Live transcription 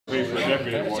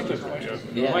deputy watches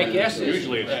it. Yeah. My guess is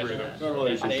Usually it's free though.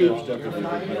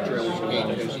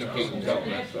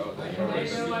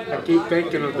 I keep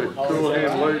thinking of the Cool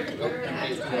Hand Luke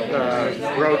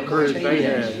road cruise they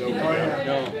had.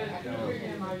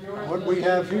 What we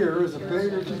have here is a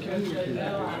failure to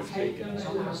communicate.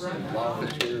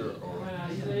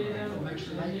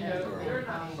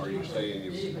 Are you saying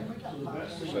you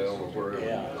sell or wherever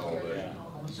and all that?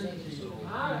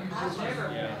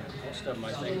 yeah, most of them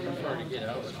I think prefer to get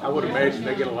out. I would imagine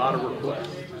they get a lot of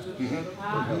requests.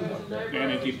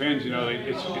 And it depends, you know,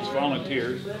 it's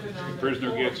volunteers. The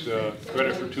prisoner gets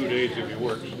credit for 2 days if he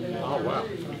works. Oh, wow.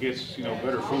 He gets, you know,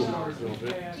 better food a little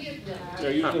bit. Yeah,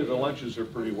 usually the lunches are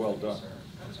pretty well done.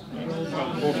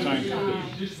 Well, both times,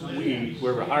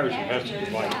 whoever hires him has to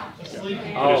provide it.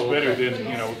 Yeah. Oh, It's better than,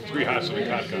 you know, 3 hots and a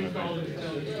cot kind of thing.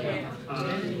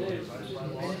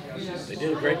 They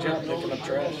did a great job picking up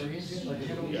trash.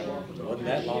 Yeah. It wasn't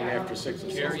that long after 6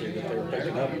 and 60 that they were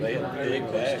picking up. They had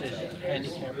big bags.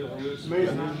 It's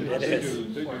amazing. It is.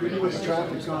 Even with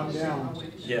traffic gone down,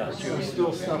 Yeah. there's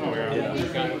still stuff around. Yeah.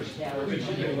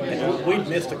 And we'd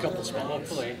missed a couple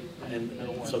spots, and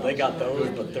so they got those,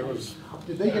 but there was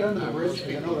Did they get under the bridge?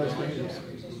 I know that's dangerous.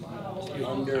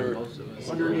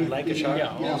 underneath Lancashire.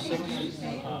 Yeah.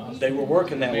 They were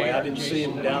working that way. I didn't see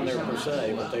them down there per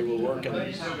se, but they were working.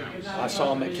 I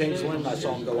saw them at Kingsland. I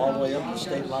saw them go all the way up the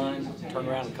state line, turn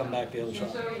around and come back the other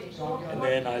side. And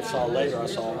then I saw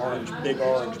big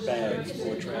orange bags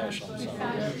full of trash on the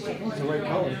side. It's the right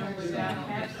color.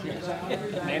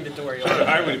 Mandatory. The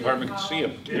highway department can see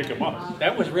them, pick them up.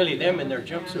 That was really them in their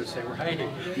jumpsuits. They were hiding.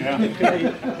 Yeah.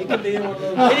 It could be one of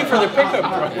those. Waiting for the pickup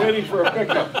truck. Waiting for a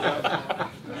pickup.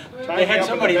 They had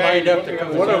somebody lined up to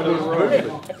come. What a road.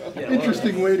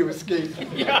 Interesting way to escape.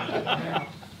 Yeah.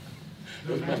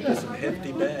 Those must be some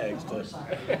hefty bags to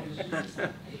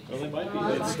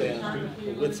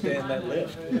withstand that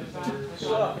lift.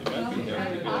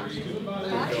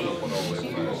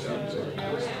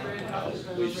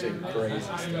 We've seen crazy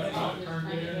stuff.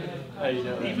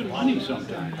 Even money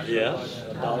sometimes. Yeah,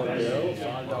 $1 bill,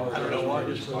 $5 bill.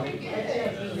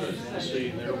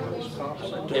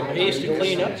 It pays to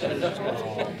clean up that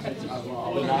stuff.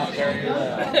 Not very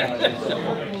well.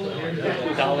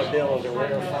 $1 bill is a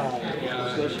rare find.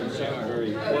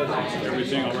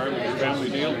 Everything all right with your family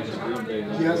deal?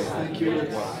 Yes, thank you.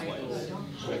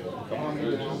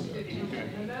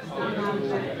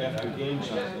 After game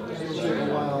time, It'll take a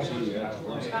while.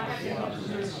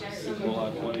 they pull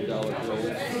out $20 bills, all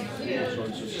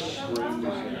sorts of strings,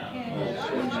 all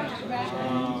sorts of stuff.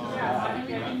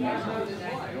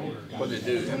 What they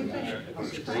do,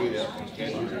 screen up and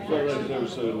catch it. Well,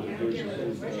 there's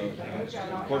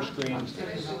horse screens,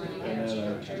 and then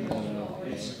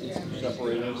it's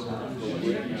separated for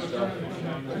brick and stuff,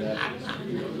 and that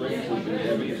bricks would be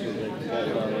heavy, so they can pull it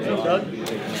out of the line, be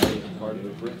taken out as part of the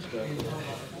brick stuff.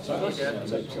 So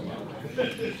that's come out.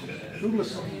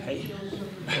 Douglas.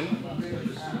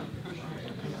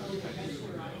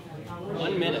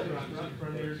 1 minute.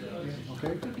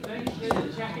 Okay.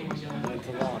 Went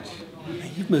to launch.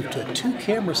 You've moved to a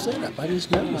 2-camera setup. I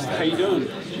just noticed How that. you doing?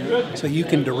 So you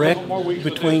can direct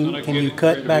between, can you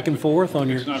cut back and forth on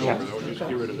your... It's not over though, just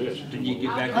get rid of this. Did you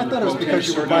get back I thought it was because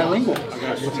you were bilingual.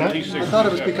 I thought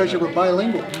it was because you were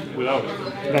bilingual. Without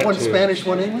it. One Spanish,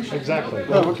 one English? Exactly.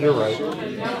 Oh, okay. You're right.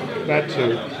 That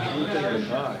too.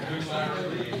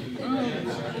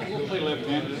 We'll play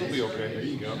left-handed, it'll be okay. There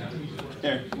you go.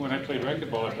 When I played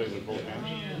racquetball, I played with both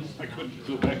hands. I couldn't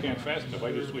do a backhand fast enough.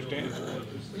 I just switched hands.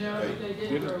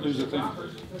 Didn't lose a thing.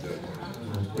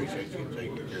 Appreciate you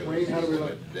taking care of Wayne, how do we look?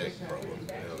 that deck problem.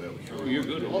 Oh, you're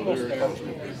good over there.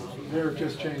 They're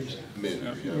just changed.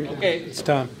 Okay. It's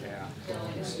time.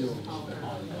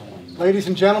 Ladies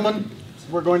and gentlemen,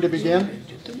 we're going to begin.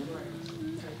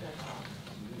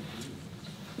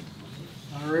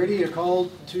 Alrighty, a call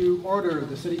to order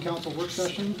the City Council work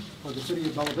session for the City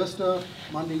of Bella Vista,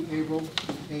 Monday, April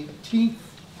 18th.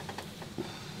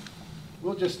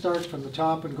 We'll just start from the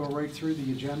top and go right through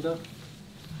the agenda.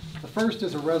 The first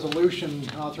is a resolution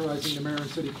authorizing the mayor and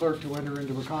city clerk to enter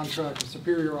into a contract with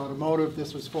Superior Automotive.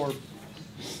 This was for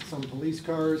some police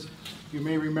cars. You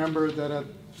may remember that at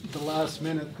the last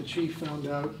minute, the chief found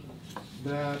out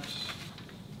that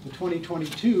the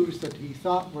 2022s that he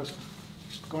thought was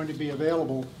going to be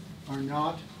available are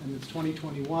not, and it's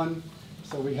 2021.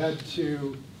 So we had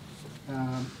to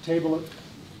table it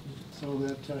so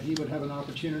that he would have an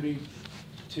opportunity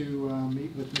to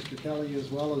meet with Mr. Kelly as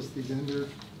well as the vendor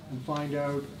and find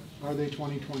out, are they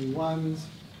 2021s?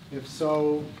 If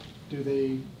so, do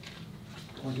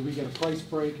we get a price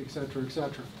break, et cetera, et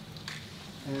cetera.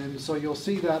 And so you'll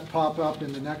see that pop up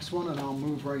in the next one, and I'll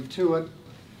move right to it,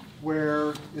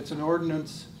 where it's an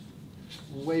ordinance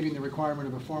waiving the requirement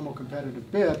of a formal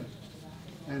competitive bid,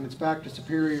 and it's back to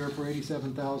Superior for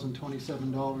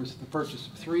 $87,027 for the purchase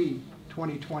of 3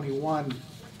 2021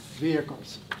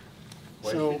 vehicles.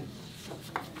 So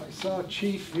I saw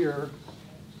Chief here.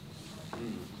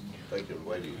 They can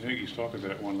wait. I think he's talking to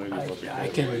that one lady. about the- I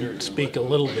can speak a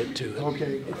little bit to it.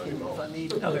 Okay. If I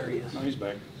need, oh, there he is. No, he's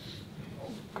back.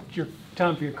 It's your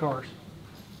time for your cars.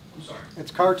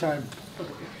 It's car time.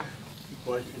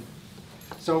 Question.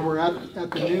 So we're at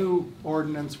the new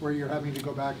ordinance where you're having to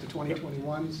go back to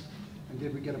 2021s, and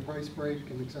did we get a price break,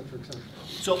 and et cetera, et cetera?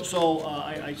 So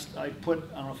I put,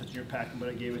 I don't know if it's in your packet, but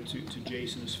I gave it to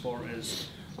Jason as far as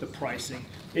the pricing.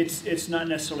 It's not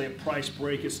necessarily a price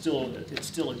break, it's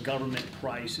still a government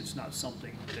price, it's not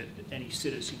something that any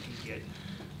citizen can get.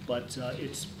 But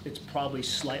it's probably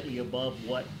slightly above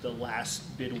what the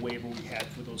last bid waiver we had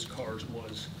for those cars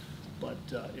was, but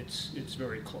it's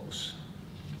very close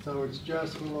So it's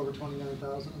just a little over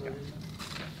 29,000.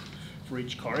 for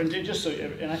each car. And just so,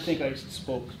 and I think I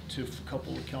spoke to a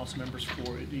couple of council members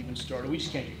before it even started. We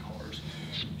just can't get cars.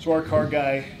 So our car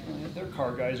guy, they're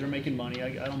car guys, they're making money.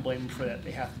 I don't blame them for that.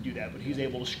 They have to do that. But he's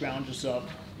able to scrounge us up,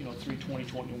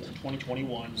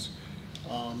 2021s,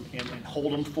 and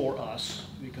hold them for us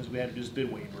because we had to do this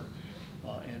bid waiver.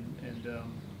 I'm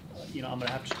going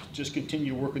to have to just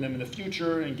continue to work with them in the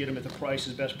future and get them at the price,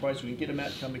 as best price we can get them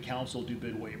at, come to council, do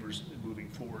bid waivers moving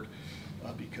forward,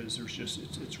 because there's just,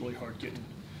 it's really hard getting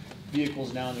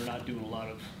vehicles now, and they're not doing a lot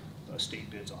of state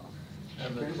bids on them. I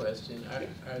have a question.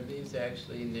 Are these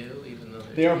actually new, even though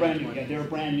They are brand new. Yeah, they're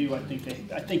brand new. I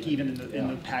think even in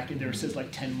the packet there it says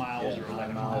like 10 miles or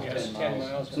 11 miles. Yes, 10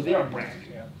 miles. So they are brand new.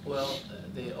 Well,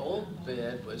 the old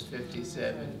bid was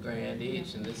 57 grand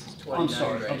each, and this is 29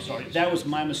 I'm grand sorry. each. That was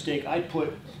my mistake. I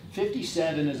put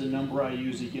 57 as a number I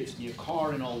use. It gets me a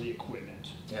car and all the equipment.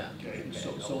 Yeah. Okay.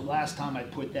 So last time I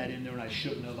put that in there and I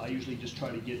shouldn't have. I usually just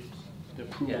try to get the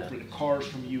approval for the cars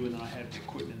from you, and then I have the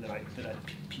equipment that I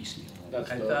piecemeal. I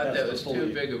thought that was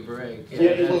too big a break. Yeah,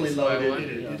 it's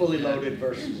Fully loaded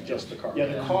versus just the car. Yeah,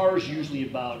 the car's usually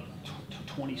about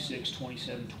 26,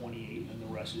 27, 28, and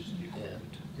the rest is the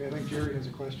equipment. Okay, I think Jerry has a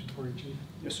question for you, Chief.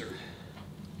 Yes, sir.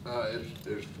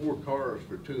 There's 4 cars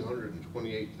for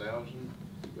 228,000,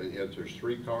 and yet there's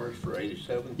 3 cars for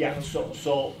 87,000? Yeah,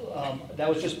 so that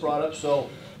was just brought up. So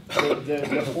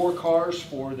the 4 cars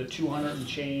for the 200 and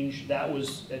change, that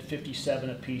was at 57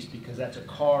 apiece because that's a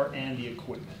car and the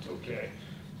equipment, okay?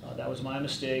 That was my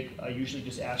mistake. I usually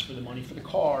just ask for the money for the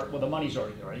car. Well, the money's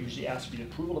already there. I usually ask for the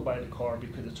approval to buy the car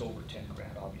because it's over 10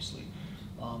 grand, obviously.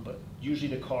 But usually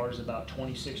the car is about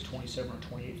 26, 27, or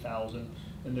 28,000,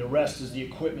 and the rest is the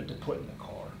equipment to put in the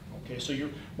car. Okay, so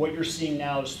what you're seeing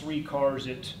now is 3 cars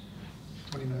at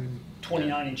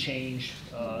 29 and change,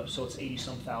 so it's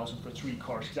 80-some thousand for 3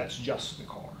 cars, because that's just the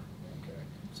car. Okay.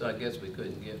 So I guess we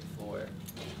couldn't get 4.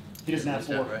 He doesn't have That's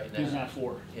 4. not right He doesn't now. have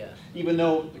 4. Yeah. Even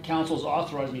though the council's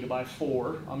authorized me to buy 4,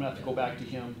 I'm gonna have to go back to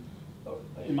him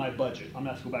in my budget. I'm gonna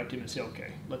have to go back to him and say,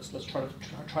 okay, let's try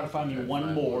to find me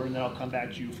 1 more, and then I'll come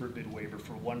back to you for a bid waiver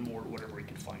for 1 more, whatever he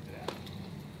can find it at.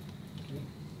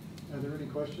 Okay. Are there any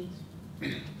questions?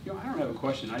 I don't have a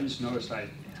question. I just noticed, I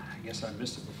guess I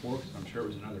missed it before because I'm sure it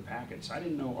was in other packets. I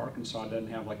didn't know Arkansas doesn't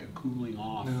have like a cooling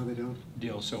off No, they don't.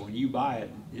 deal. So when you buy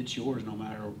it, it's yours no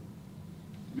matter,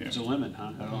 it's a limit,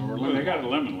 huh? Well, they got a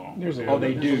lemon law. Oh,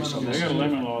 they do. So they got a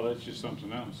lemon law, that's just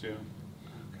something else, yeah.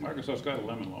 Arkansas's got a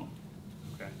lemon law.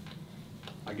 Okay.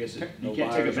 I guess you No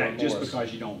can't take it buyers or back just more.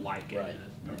 because you don't like it. Right.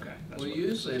 Okay. That's Well, what-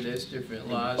 usually there's different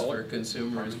laws for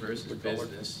consumers versus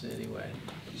business anyway.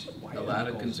 Why A lot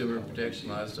of chemicals? consumer protection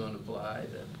laws don't apply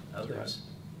to others.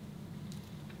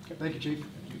 Thank you, Chief.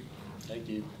 Thank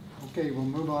you. Okay, we'll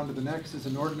move on to the next. Is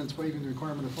an ordinance waiving the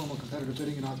requirement of formal competitive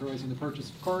bidding and authorizing the purchase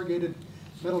of corrugated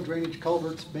metal drainage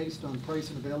culverts based on price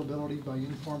and availability by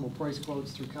informal price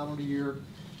quotes through calendar year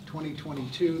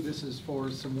 2022. This is for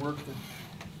some work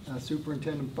that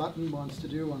Superintendent Button wants to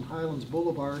do on Highlands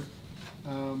Boulevard.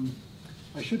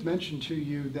 I should mention to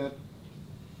you that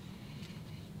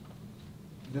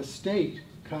the state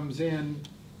comes in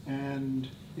and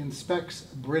inspects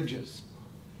bridges,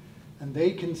 and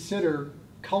they consider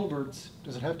culverts,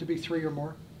 does it have to be 3 or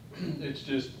more? It's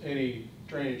just any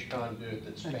drainage conduit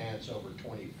that spans over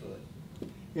 20 foot.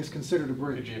 Is considered a Could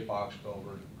bridge. be a box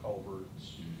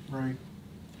culverts. Right.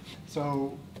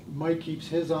 So Mike keeps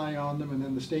his eye on them, and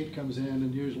then the state comes in,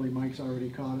 and usually Mike's already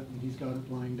caught it, and he's got it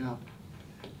lined up.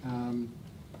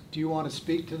 Do you want to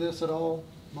speak to this at all,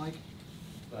 Mike?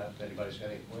 If anybody's got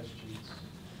any questions.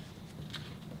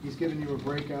 He's given you a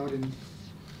breakout in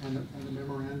and a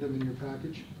memorandum in your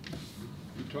package.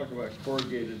 You talk about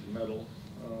corrugated metal.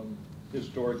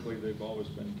 Historically, they've always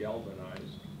been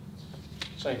galvanized.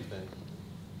 Same thing.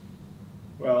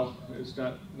 Well, it's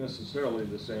not necessarily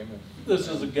the same. This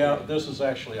is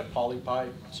actually a poly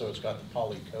pipe, so it's got the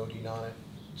poly coating on it,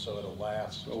 so it'll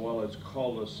last. So while it's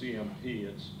called a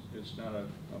CMP, it's not a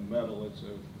metal, it's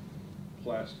a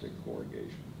plastic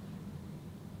corrugation.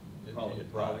 Poly,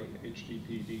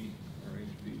 HDPD or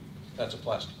HP. That's a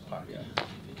plastic pipe. Yeah.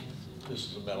 This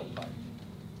is a metal pipe.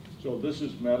 So this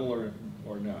is metal or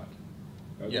not?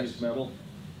 Are Yes. these metal?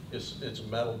 It's a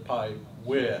metal pipe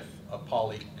with a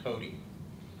poly coating.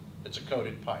 It's a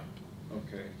coated pipe.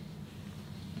 Okay.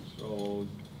 So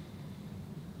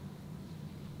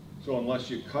unless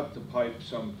you cut the pipe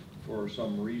for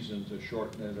some reason to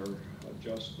shorten it or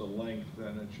adjust the length,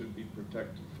 then it should be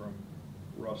protected from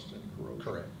rust and corrosion.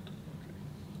 Correct.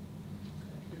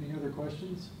 Any other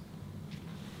questions?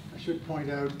 I should point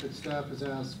out that staff has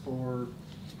asked for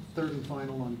third and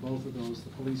final on both of those, the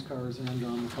police cars and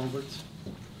on the culverts.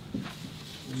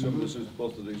 So this is a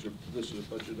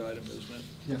budget item, isn't it?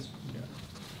 Yes. Yeah.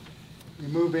 We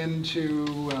move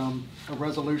into a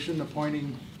resolution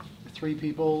appointing 3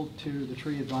 people to the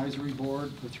Tree Advisory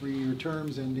Board for 3-year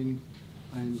terms ending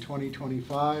in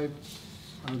 2025.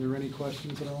 Are there any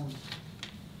questions at all?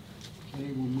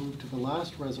 Okay, we'll move to the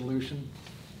last resolution,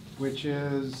 which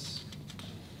is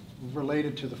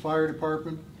related to the fire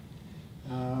department,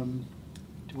 to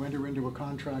enter into a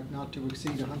contract not to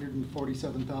exceed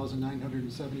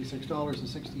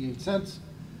 $147,976.68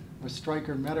 with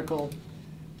Stryker Medical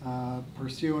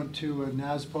pursuant to a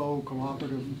NASPO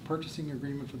cooperative purchasing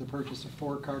agreement for the purchase of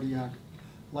 4 cardiac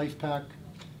LiFePak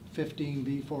 15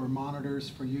 V4 monitors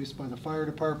for use by the fire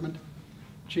department.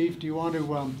 Chief, do you want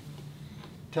to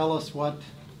tell us what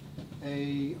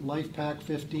a LiFePak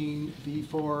 15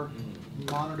 V4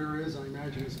 monitor is? I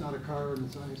imagine it's not a car and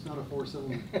it's not a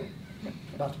 4-cylinder.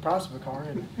 About the price of a car,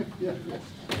 isn't it? Yeah.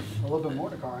 A little bit more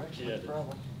than a car, actually, Yeah.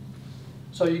 probably.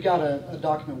 So you got a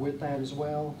document with that as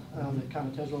well that kind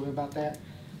of tells you a little bit about that.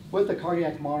 What the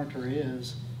cardiac monitor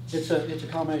is, it's a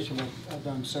combination of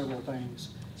several things.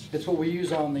 It's what we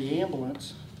use on the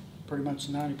ambulance pretty much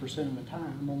 90% of the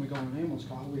time. When we go on an ambulance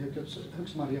call, we hook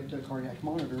somebody up to a cardiac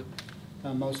monitor.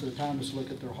 Most of the time is to look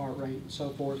at their heart rate and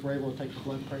so forth. We're able to take the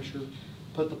blood pressure,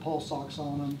 put the pulse ox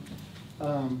on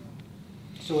them.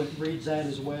 So it reads that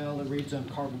as well. It reads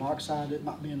carbon monoxide. It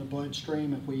might be in the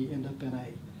bloodstream if we end up in a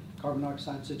carbon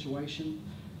monoxide situation.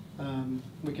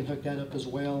 We can hook that up as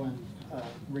well and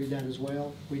read that as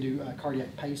well. We do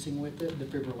cardiac pacing with it,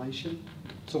 defibrillation.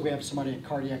 So if we have somebody in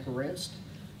cardiac arrest,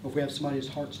 or if we have somebody's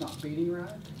heart's not beating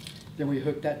right, then we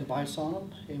hook that device on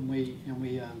them and we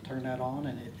turn that on,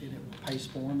 and it will pace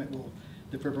for them. It will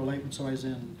defibrillate when somebody's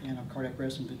in a cardiac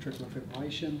arrest and ventricular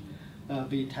fibrillation.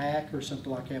 VTAC or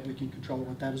something like that, we can control it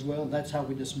with that as well. That's how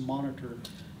we just monitor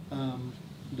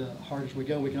the heart as we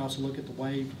go. We can also look at the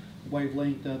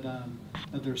wavelength of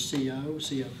their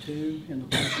CO2 in the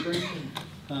bloodstream,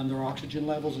 their oxygen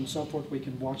levels and so forth. We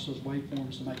can watch those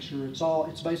waveforms to make sure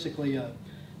it's basically an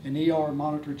ER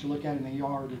monitor that you look at in the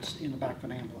ER that's in the back of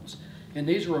an ambulance. And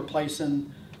these are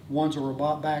replacing ones that were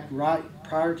bought back right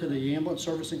prior to the Ambulance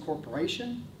Service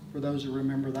Incorporation, for those who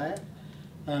remember that.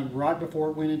 Right before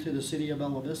it went into the city of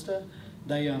Bella Vista,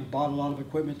 they bought a lot of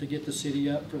equipment to get the city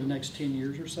up for the next 10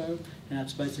 years or so, and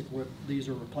that's basically what these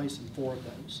are replacing, 4 of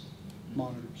those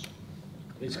monitors.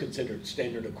 It's considered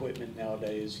standard equipment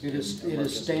nowadays. It is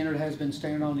standard, has been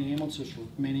standard on the ambulances for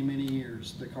many, many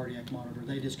years, the cardiac monitor.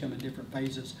 They just come in different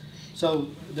phases. So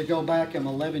to go back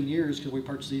 11 years, because we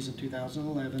purchased these in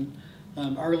 2011,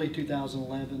 early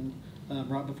 2011,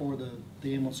 right before the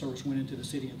ambulance service went into the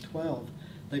city in 12,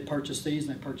 they purchased these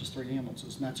and they purchased 3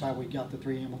 ambulances, and that's how we got the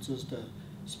 3 ambulances to,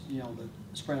 to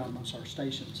spread out amongst our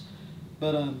stations.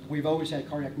 But we've always had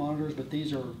cardiac monitors, but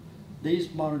these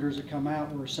monitors that come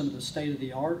out were some of the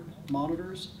state-of-the-art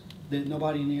monitors that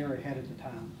nobody in the area had at the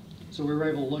time. So we were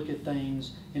able to look at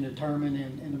things and determine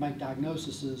and to make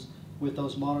diagnoses with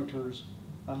those monitors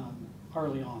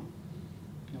early on,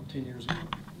 10 years ago,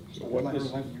 or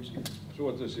 11 years ago. So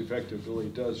what this effectively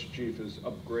does, Chief, is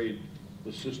upgrade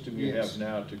the system you Yes. have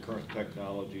now to current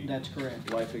technology. That's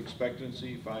correct. Life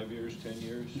expectancy, 5 years, 10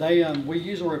 years? We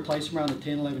usually replace them around the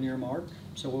 10, 11 year mark,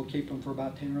 so we'll keep them for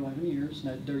about 10 or 11 years.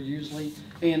 And they're usually,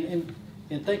 and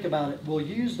think about it, we'll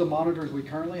use the monitors we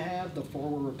currently have, the 4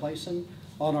 we're replacing,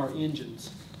 on our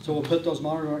engines. So we'll put those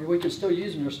monitors, we can still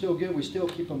use them, they're still good, we still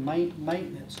keep them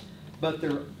maintenance, but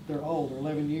they're old, they're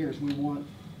 11 years. We want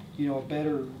a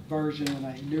better version,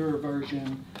 a newer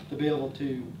version, to be able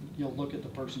to look at the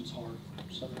person's heart.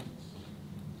 So.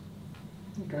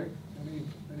 Okay.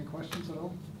 Any questions at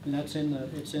all? And that's in the,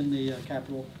 it's in the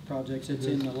capital projects, it's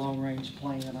in the long-range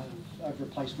plan of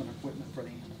replacement equipment for the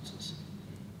ambulances.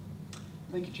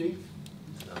 Thank you, Chief.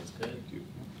 Sounds good.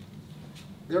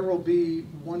 There will be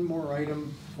one more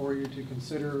item for you to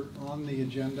consider on the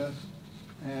agenda,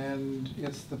 and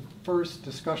it's the first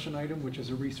discussion item, which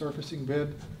is a resurfacing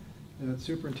bid that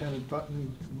Superintendent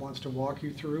Button wants to walk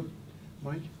you through.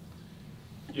 Mike?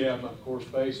 Yeah, but of course,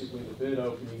 basically, the bid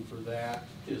opening for that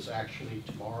is actually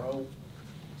tomorrow.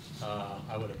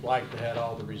 I would have liked to have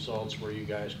all the results where you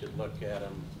guys could look at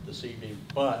them this evening,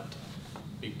 but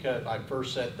because I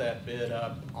first set that bid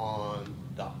up on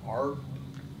the ARP,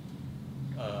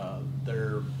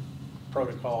 their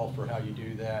protocol for how you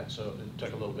do that, so it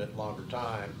took a little bit longer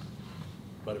time.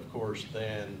 But of course,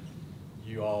 then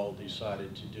you all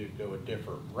decided to go a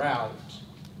different route,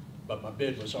 but my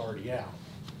bid was already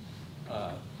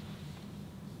out.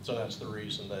 So that's the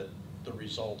reason that the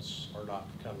results are not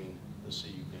coming this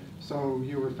evening. So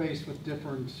you were faced with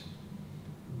different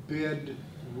bid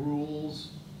rules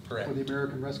Correct. for the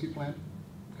American Rescue Plan?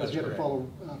 Because That's you had to correct. follow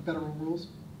federal rules?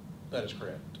 That is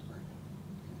correct.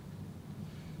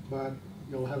 But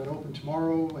you'll have it open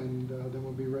tomorrow, and then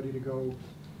we'll be ready to go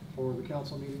for the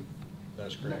council meeting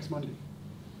That's correct. next Monday.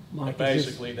 Mike, But is this-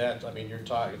 basically, that, I mean, you're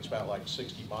talking, it's about like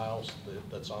 60 miles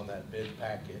that's on that bid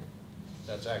packet.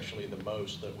 That's actually the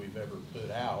most that we've ever put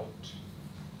out.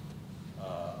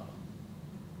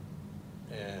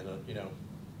 You know,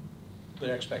 the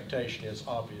expectation is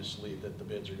obviously that the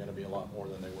bids are going to be a lot more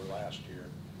than they were last year.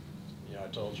 You know, I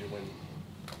told you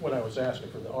when I was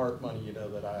asking for the ARP money, you know,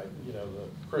 that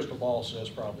the crystal ball says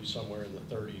probably somewhere in the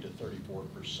 30 to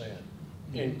 34%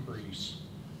 increase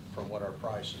from what our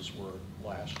prices were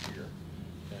last year.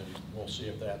 And we'll see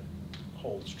if that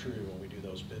holds true when we do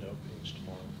those bid openings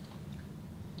tomorrow.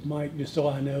 Mike, just so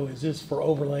I know, is this for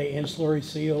overlay and slurry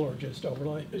seal or just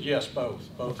overlay? Yes,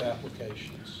 both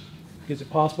applications. Is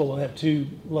it possible we'll have two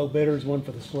low bidders, one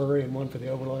for the slurry and one for the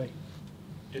overlay?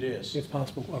 It is. It's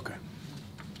possible, okay.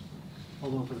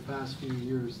 Although for the past few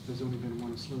years, there's only been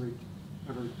one slurry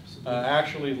ever submitted.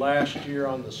 Actually, last year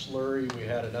on the slurry, we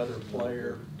had another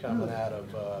player coming out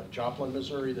of Joplin,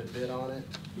 Missouri that bid on it.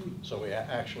 So we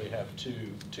actually have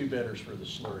two bidders for the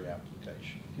slurry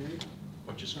application, Okay.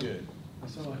 which is good. I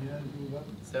saw a hand move up.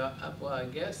 So, well, I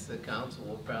guess the council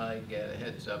will probably get a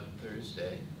heads up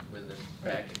Thursday when the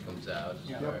packet comes out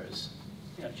as far as,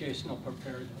 Yeah, Jason will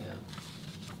prepare it. yeah.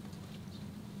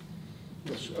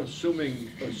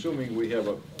 Assuming we have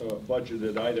a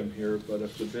budgeted item here, but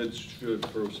if the bids should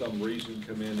for some reason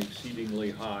come in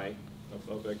exceedingly high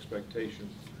above expectation,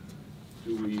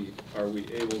 are we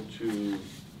able to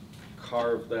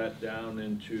carve that down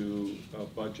into a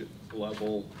budget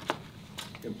level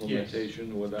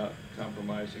implementation without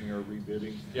compromising or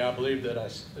rebidding? Yeah, I believe that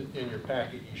in your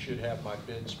packet, you should have my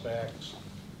bid specs,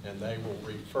 and they will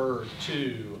refer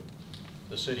to,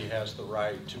 the city has the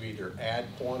right to either add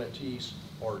quantities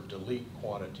or delete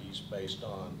quantities based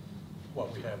on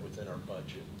what we have within our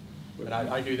budget. And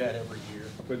I do that every year.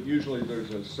 But usually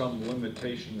there's some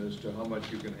limitation as to how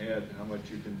much you can add and how much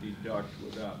you can deduct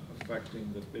without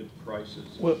affecting the bid prices.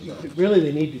 Well, really,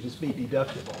 they need to just be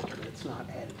deductive alternates, not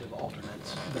additive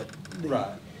alternates.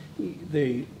 But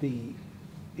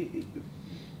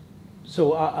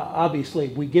so obviously,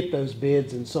 we get those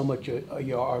bids in so much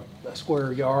a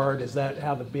square yard. Is that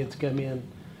how the bids come in?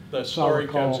 The slurry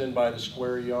comes in by the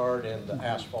square yard, and the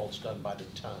asphalt's done by the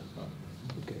ton.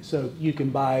 Okay, so you can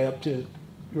buy up to,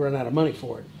 you run out of money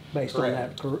for it based on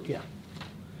that, yeah.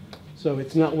 So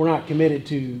it's not, we're not committed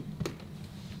to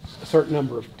a certain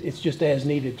number of, it's just as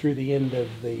needed through the end of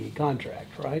the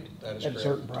contract, right? That is At a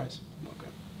certain correct. price?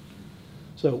 Okay.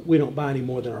 So we don't buy any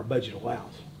more than our budget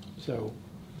allows. So,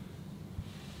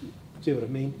 see what I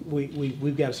mean?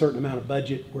 We've got a certain amount of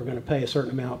budget, we're gonna pay a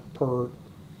certain amount per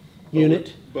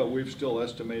unit. But we've still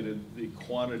estimated the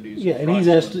quantities. Yeah, and he's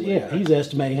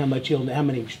estimating how much how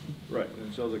many right,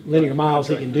 and so the linear miles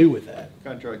he can do with that.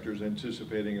 Contractor's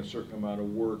anticipating a certain amount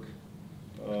of work,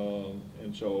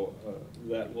 and so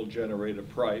that will generate a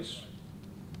price.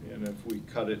 And if we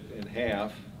cut it in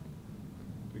half,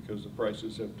 because the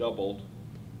prices have doubled.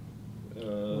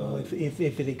 Well, if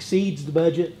it exceeds the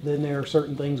budget, then there are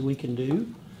certain things we can do.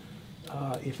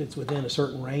 If it's within a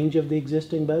certain range of the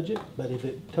existing budget, but if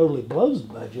it totally blows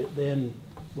the budget, then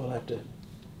we'll have to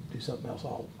do something else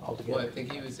altogether. Well, I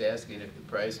think he was asking if the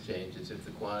price changes, if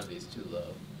the quantity is too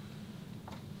low.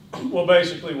 Well,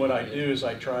 basically what I do is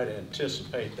I try to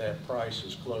anticipate that price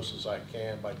as close as I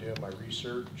can by doing my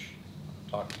research,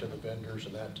 talking to the vendors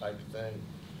and that type of thing.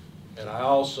 And I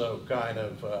also kind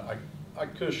of, I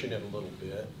cushion it a little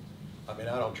bit. I mean,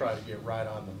 I don't try to get right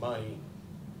on the money,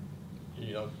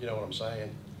 You know what I'm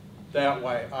saying? That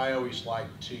way, I always like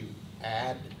to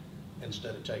add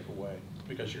instead of take away,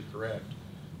 because you're correct.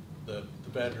 The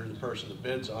vendor, the person that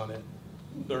bids on it,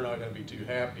 they're not gonna be too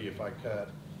happy if I cut,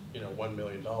 $1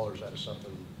 million out of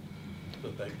something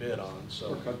that they bid on, so.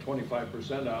 Or cut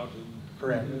 25% out, and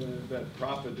Correct. That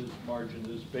profit margin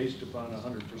is based upon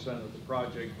 100% of the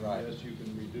project. Right. Yes, you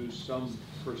can reduce some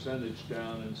percentage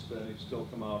down and still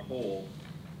come out whole.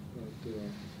 But,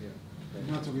 yeah. And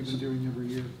that's what we've been doing every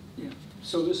year. Yeah.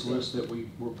 So this list that we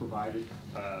were provided,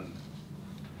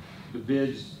 the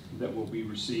bids that we'll be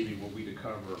receiving will be to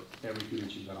cover everything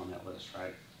that you've got on that list,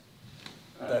 right?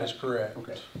 That is correct.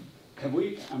 Okay. Have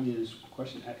we, I mean, this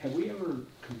question, have we ever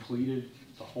completed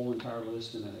the whole entire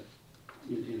list in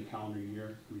a calendar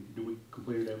year? I mean, do we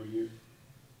complete it every year?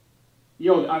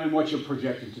 I mean, what you're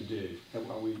projected to do?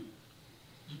 Are we?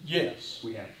 Yes.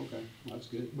 We have, okay, well, that's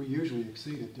good. We usually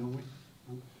exceed it, don't we?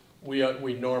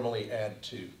 We normally add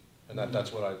 2, and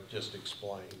that's what I just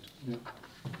explained. Yeah.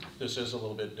 This is a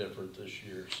little bit different this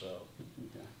year, so.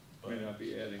 Okay. May not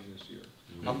be adding this year.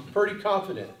 I'm pretty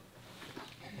confident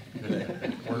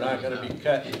that we're not gonna be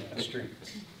cutting the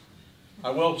streets. I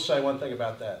will say one thing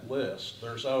about that list.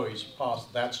 There's always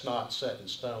that's not set in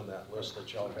stone, that list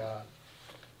that y'all got,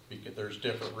 because there's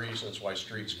different reasons why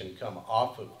streets can come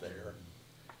off of there.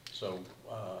 So,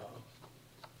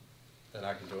 and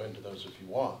I can go into those if you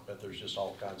want, but there's just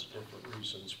all kinds of different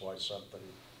reasons why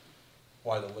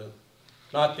the list,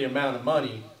 not the amount of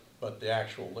money, but the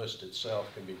actual list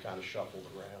itself can be kind of shuffled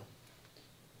around.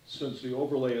 Since the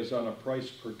overlay is on a price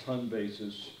per ton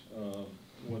basis,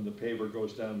 when the paver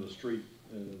goes down the street,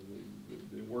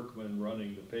 the workman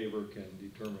running the paver can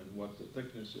determine what the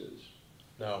thickness is.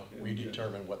 No, we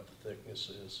determine what the thickness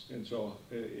is. And so,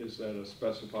 is that a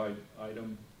specified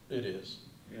item? It is.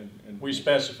 And we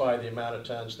specify the amount of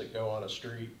tons that go on a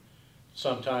street.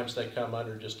 Sometimes they come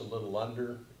under just a little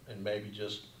under, and maybe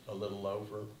just a little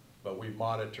over. But we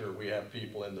monitor, we have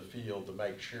people in the field to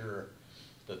make sure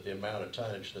that the amount of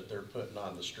tonnage that they're putting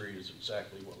on the street is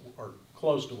exactly what, or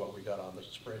close to what we got on the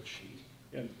spreadsheet.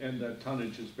 And that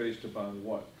tonnage is based upon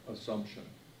what assumption?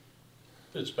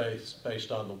 It's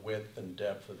based on the width and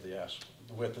depth of the asphalt,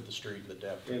 the width of the street and the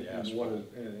depth of the asphalt.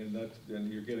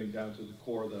 And you're getting down to the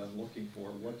core that I'm looking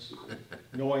for.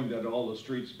 Knowing that all the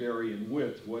streets vary in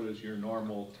width, what is your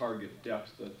normal target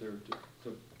depth that they're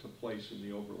to place in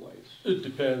the overlays? It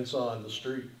depends on the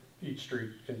street. Each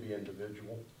street can be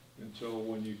individual. And so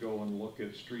when you go and look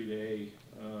at Street A,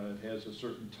 it has a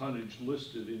certain tonnage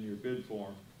listed in your bid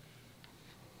form.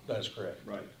 That's correct.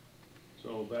 Right.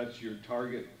 So that's your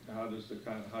target. How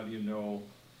do you know,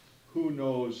 who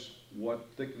knows what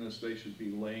thickness they should be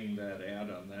laying that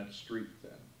at on that street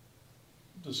then?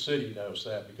 The city knows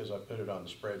that because I put it on the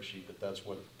spreadsheet that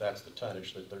that's the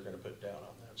tonnage that they're going to put down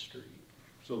on that street.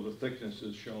 So the thickness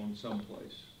is shown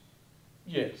someplace?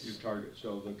 Yes. Your target,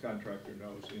 so the contractor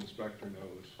knows, the inspector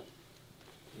knows.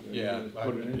 Yeah,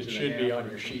 it should be on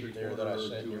your sheet there that I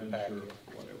sent in your packet.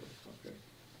 Whatever, okay.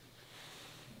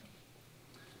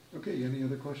 Okay, any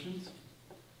other questions?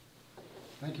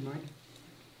 Thank you,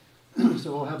 Mike.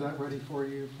 So we'll have that ready for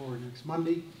you for next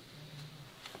Monday.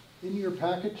 In your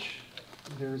package,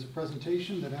 there's a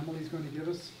presentation that Emily's going to give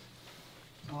us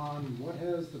on what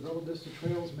has the Bella Vista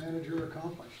Trails manager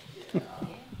accomplished.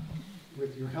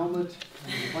 With your helmet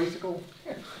and your bicycle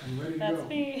and ready to go. That's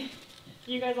me.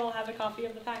 Do you guys all have a copy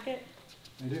of the packet?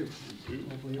 I do.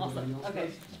 Hopefully Awesome. everybody else Okay.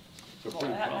 does.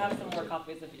 Well, I have some more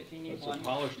copies if you need That's one. a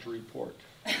polished report.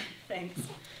 Thanks.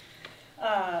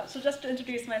 So just to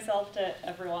introduce myself to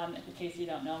everyone, in case you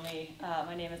don't know me,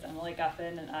 my name is Emily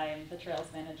Guffin, and I am the Trails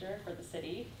Manager for the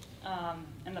city.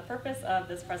 And the purpose of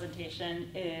this presentation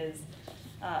is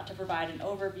to provide an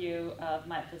overview of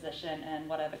my position and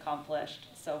what I've accomplished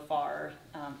so far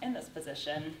in this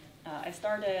position. I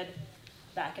started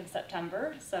back in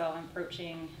September, so I'm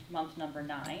approaching month number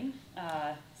 9.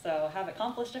 So have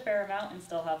accomplished a fair amount and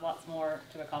still have lots more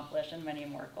to accomplish and many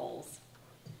more goals.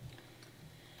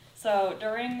 So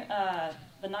during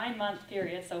the 9-month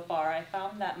period so far, I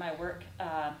found that my work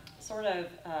sort of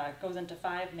goes into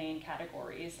 5 main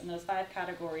categories, and those 5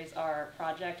 categories are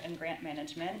project and grant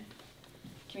management,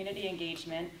 community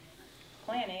engagement,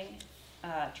 planning,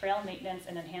 trail maintenance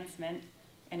and enhancement,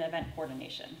 and event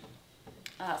coordination.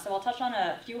 So I'll touch on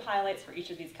a few highlights for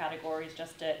each of these categories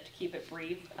just to keep it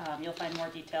brief. You'll find more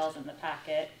details in the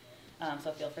packet,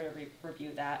 so feel free to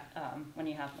review that when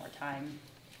you have more time.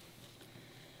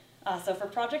 So for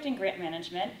project and grant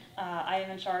management, I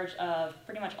am in charge of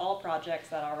pretty much all projects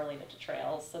that are related to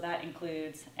trails. So that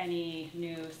includes any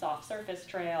new soft surface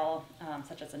trail,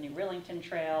 such as a new Rillington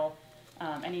trail,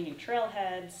 any new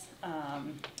trailheads,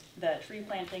 the tree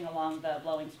planting along the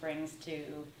Blowing Springs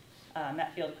to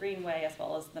Metfield Greenway, as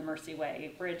well as the Mercy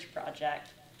Way Bridge project.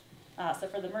 So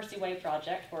for the Mercy Way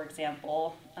project, for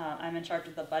example, I'm in charge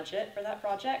of the budget for that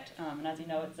project. And as you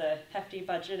know, it's a hefty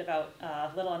budget, about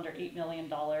a little under $8 million.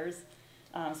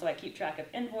 So I keep track of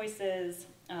invoices,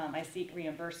 I seek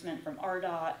reimbursement from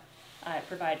RDOT, I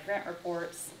provide grant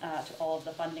reports to all of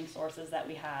the funding sources that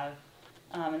we have,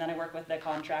 and then I work with the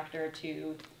contractor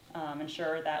to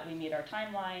ensure that we meet our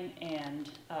timeline and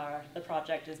the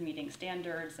project is meeting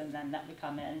standards, and then that we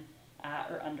come in at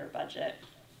or under budget.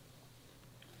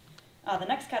 The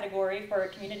next category for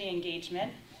community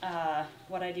engagement,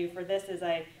 what I do for this is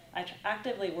I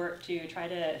actively work to try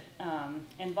to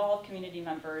involve community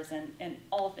members in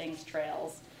all things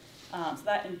trails. So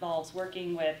that involves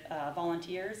working with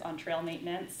volunteers on trail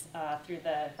maintenance through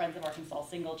the Friends of Arkansas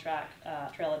Single Track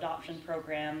Trail Adoption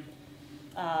Program,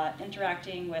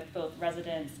 interacting with both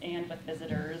residents and with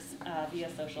visitors via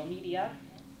social media,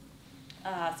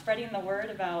 spreading the word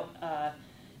about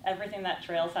everything that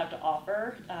trails have to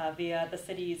offer via the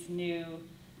city's new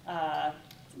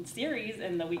series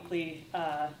in the weekly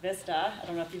Vista. I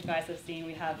don't know if you guys have seen,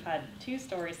 we have had 2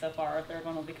 stories so far. A third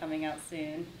one will be coming out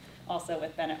soon, also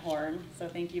with Bennett Horn. So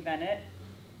thank you, Bennett.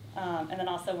 And then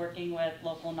also working with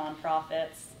local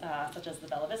nonprofits such as the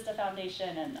Bella Vista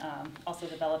Foundation and also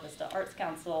the Bella Vista Arts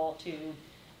Council to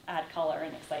add color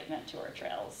and excitement to our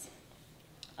trails.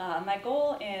 My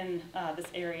goal in this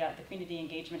area, the community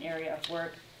engagement area of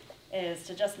work, is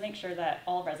to just make sure that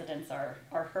all residents are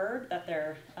heard, that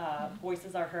their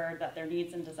voices are heard, that their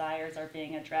needs and desires are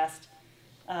being addressed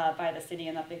by the city,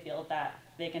 and that they feel that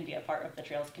they can be a part of the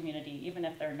trails community, even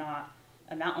if they're not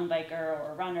a mountain biker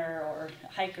or a runner or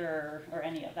a hiker or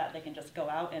any of that. They can just go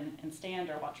out and stand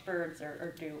or watch birds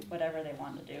or do whatever they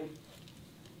want to do.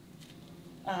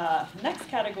 Next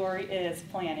category is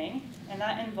planning, and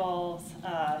that involves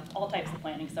all types of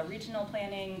planning, so regional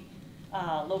planning,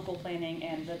 local planning,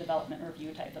 and the development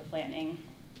review type of planning.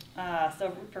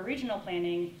 So for regional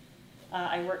planning,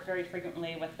 I work very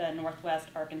frequently with the Northwest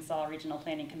Arkansas Regional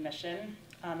Planning Commission.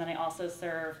 Then I also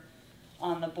serve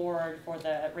on the board for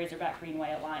the Razorback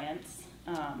Greenway Alliance.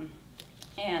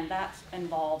 And that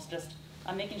involves just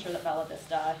making sure that Bella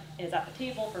Vista is at the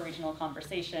table for regional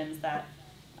conversations, that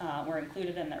were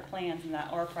included in their plans, and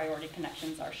that our priority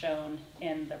connections are shown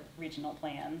in the regional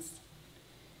plans.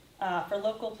 For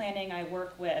local planning, I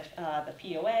work with the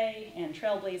POA and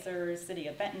Trailblazers, City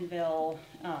of Bentonville,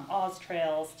 Oz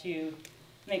Trails, to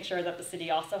make sure that the city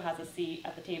also has a seat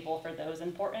at the table for those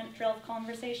important trail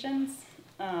conversations.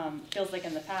 Feels like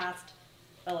in the past,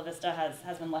 Bella Vista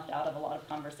has been left out of a lot of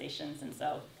conversations, and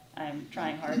so I'm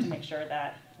trying hard to make sure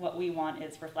that what we want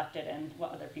is reflected in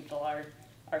what other people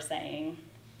are saying.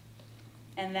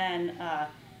 And then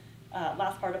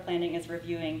last part of planning is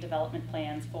reviewing development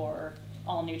plans for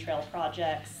all new trail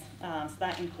projects. So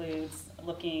that includes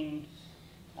looking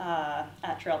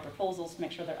at trail proposals to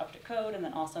make sure they're up to code, and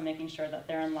then also making sure that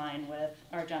they're in line with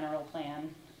our general plan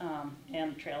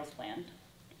and trails plan.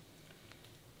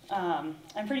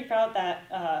 I'm pretty proud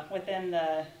that within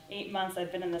the 8 months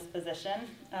I've been in this position,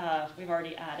 we've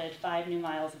already added 5 new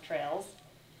miles of trails,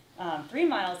 3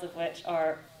 miles of which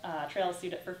are trails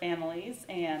suited for families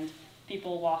and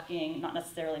people walking, not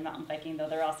necessarily mountain biking, though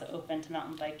they're also open to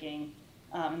mountain biking.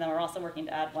 And then we're also working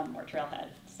to add 1 more trailhead.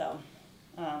 So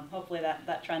hopefully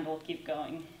that trend will keep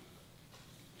going.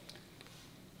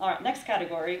 All right, next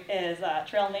category is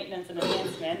trail maintenance and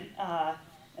enhancement.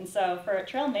 And so for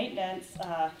trail maintenance,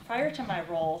 prior to my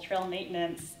role, trail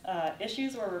maintenance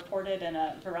issues were reported in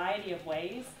a variety of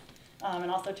ways, and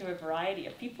also to a variety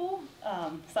of people,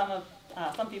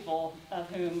 some people of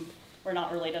whom were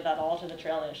not related at all to the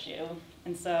trail issue.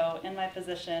 And so in my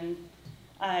position,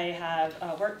 I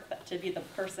have worked to be the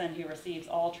person who receives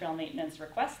all trail maintenance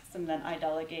requests, and then I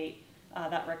delegate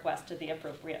that request to the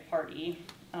appropriate party.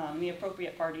 The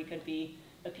appropriate party could be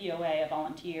the POA, a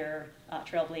volunteer,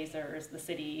 Trailblazers, the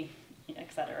city,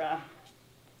 etc.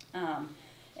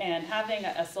 And having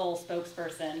a sole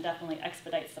spokesperson definitely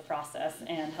expedites the process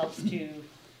and helps to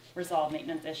resolve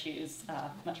maintenance issues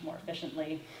much more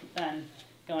efficiently than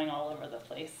going all over the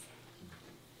place.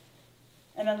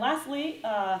 And then lastly,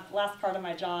 last part of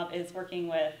my job is working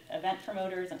with event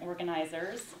promoters and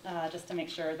organizers just to make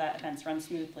sure that events run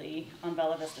smoothly on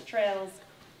Bella Vista trails.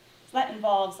 So that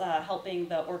involves helping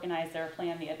the organizer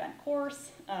plan the event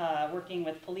course, working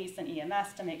with police and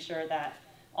EMS to make sure that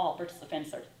all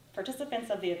participants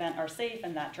of the event are safe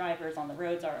and that drivers on the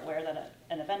roads are aware that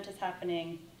an event is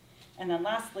happening. And then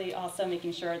lastly, also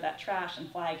making sure that trash and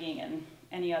flagging and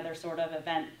any other sort of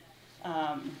event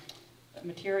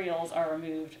materials are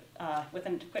removed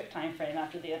within a quick time frame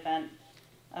after the event,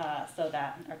 so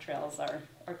that our trails are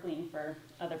clean for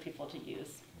other people to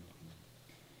use.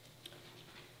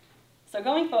 So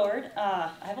going forward, I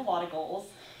have a lot of goals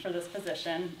for this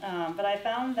position, but I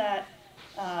found that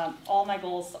all my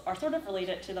goals are sort of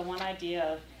related to the one idea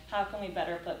of how can we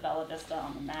better put Bella Vista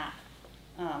on the map.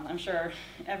 I'm sure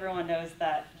everyone knows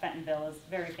that Bentonville is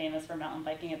very famous for mountain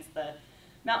biking. It's the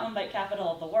mountain bike capital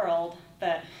of the world,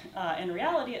 but in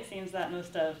reality it seems that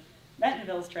most of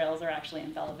Bentonville's trails are actually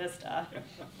in Bella Vista.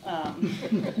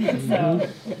 So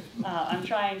I'm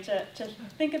trying to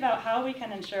think about how we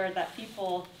can ensure that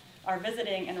people are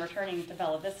visiting and returning to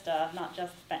Bella Vista, not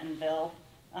just Bentonville,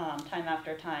 time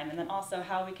after time, and then also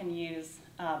how we can use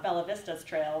Bella Vista's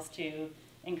trails to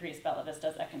increase Bella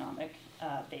Vista's economic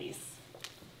base.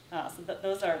 So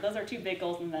those are two big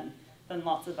goals, and then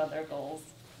lots of other goals.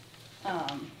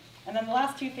 And then the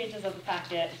last 2 pages of the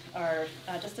packet are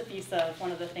just a piece of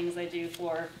one of the things I do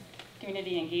for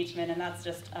community engagement, and that's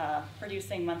just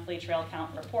producing monthly trail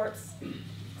count reports.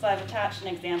 So I've attached an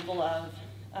example of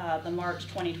the March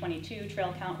 2022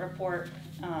 trail count report.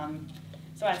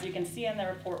 So as you can see in the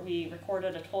report, we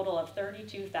recorded a total of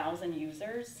 32,000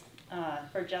 users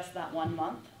for just that 1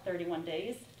 month, 31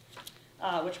 days,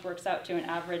 which works out to an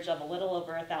average of a little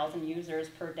over 1,000 users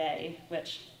per day,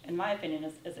 which in my opinion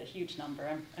is a huge number.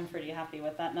 I'm pretty happy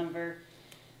with that number.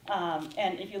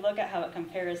 And if you look at how it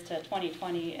compares to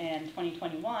 2020 and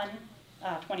 2021,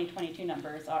 2022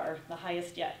 numbers are the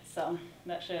highest yet. So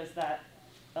that shows that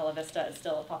Bella Vista is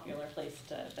still a popular place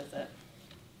to visit.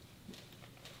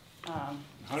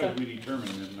 How did we determine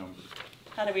that number?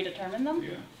 How do we determine them?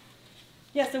 Yeah.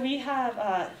 Yeah, so we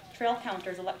have trail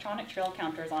counters, electronic trail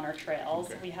counters on our trails.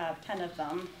 Okay. We have 10 of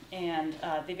them, and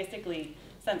they basically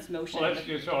sense motion. Well,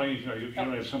 that's all I need to know. You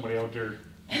don't have somebody out there.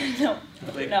 No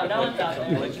one's out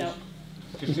there. No.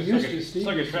 It's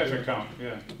like a traffic count,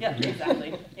 yeah. Yeah,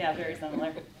 exactly. Yeah, very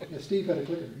similar. Yeah, Steve had a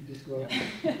clicker, you just go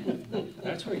out.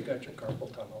 That's where you got your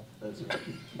carpal tunnel. That's it.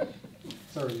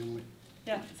 Sorry, Emily.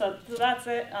 Yeah, so that's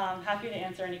it. Happy to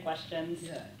answer any questions.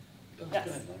 Yeah.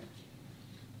 Yes.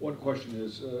 One question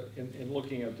is, in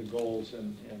looking at the goals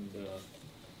and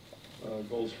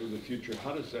goals for the future,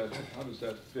 how does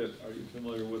that fit? Are you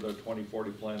familiar with our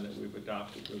 2040 plan that we've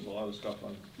adopted? There's a lot of stuff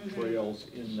on trails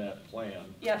in that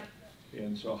plan. Yep.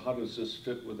 And so how does this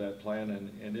fit with that plan?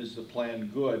 And is the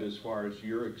plan good as far as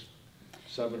your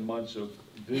 7 months of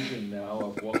vision now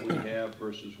of what we have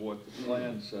versus what the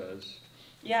plan says?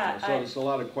 Yeah. So it's a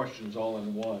lot of questions all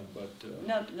in one, but.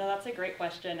 No, that's a great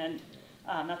question, and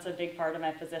that's a big part of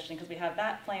my position, because we have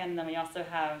that plan, and then we also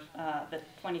have the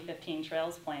 2015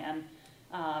 Trails Plan.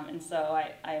 And so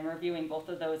I am reviewing both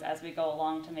of those as we go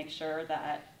along to make sure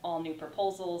that all new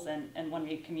proposals and when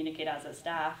we communicate as a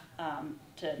staff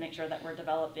to make sure that we're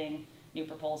developing new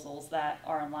proposals that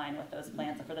are in line with those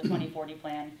plans. And for the 2040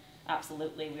 plan,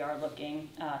 absolutely, we are looking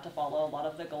to follow a lot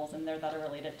of the goals in there that are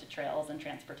related to trails and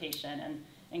transportation and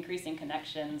increasing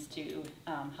connections to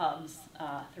hubs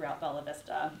throughout Bella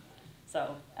Vista.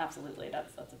 So absolutely,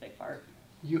 that's a big part.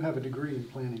 You have a degree in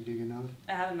planning, do you not?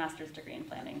 I have a master's degree in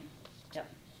planning. Yep.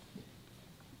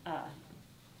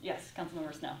 Yes,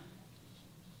 Councilmember Snow.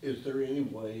 Is there any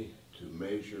way to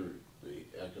measure the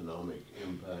economic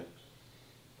impact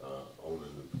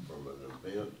from an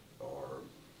event, or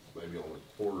maybe on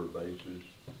a quarter basis?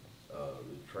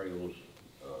 The trails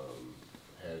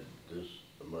had this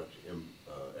much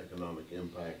economic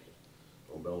impact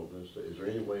on Bella Vista. Is there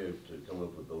any way to come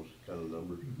up with those kind of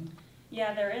numbers?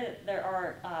 Yeah, there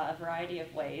are a variety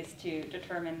of ways to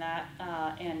determine that,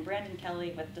 and Brandon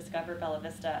Kelly with Discover Bella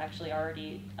Vista actually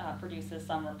already produces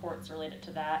some reports related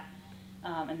to that.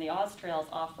 And the Oz Trails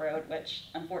Off-Road, which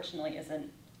unfortunately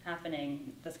isn't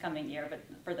happening this coming year, but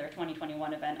for their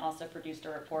 2021 event, also produced a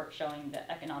report showing the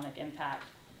economic impact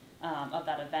of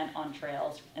that event on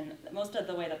trails. And most of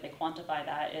the way that they quantify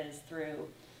that is through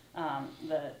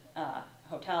the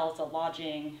hotels, so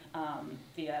lodging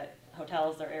via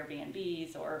hotels or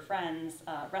Airbnbs or friends,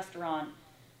 restaurant,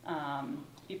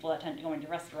 people that tend to go into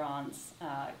restaurants,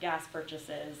 gas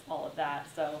purchases, all of that.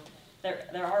 So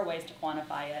there are ways to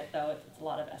quantify it, though it's a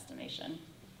lot of estimation.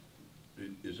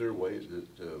 Is there ways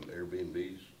that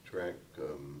Airbnbs track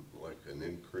like an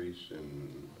increase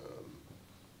in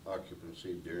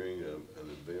occupancy during an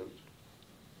event?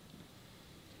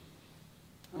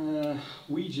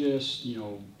 We just,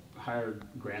 hired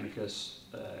Granicus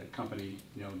company,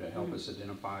 to help us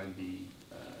identify the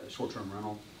short-term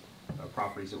rental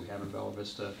properties that we have in Bella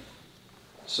Vista.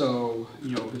 So,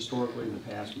 historically in the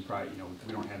past, we probably,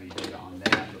 we don't have any data on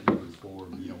that, but moving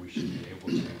forward, we should be able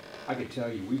to. I could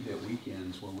tell you, we've had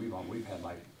weekends where we've had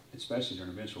like especially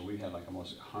during events where we had like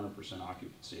almost 100%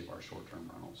 occupancy of our short-term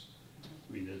rentals.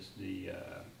 I mean, it's the,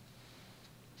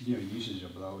 usage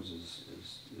of those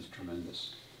is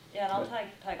tremendous. Yeah, and I'll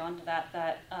tag on to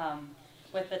that,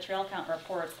 with the trail count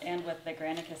reports and with the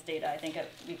Granicus data, I think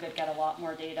we could get a lot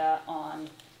more data on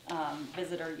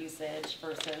visitor usage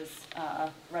versus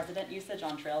resident usage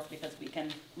on trails, because we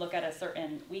can look at a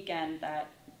certain weekend that,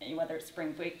 whether it's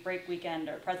spring break weekend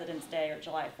or President's Day or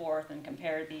July 4th, and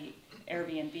compare the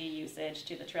Airbnb usage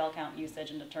to the trail count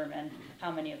usage and determine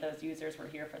how many of those users were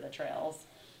here for the trails.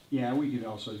 Yeah, we could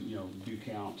also, do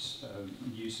counts of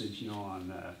usage,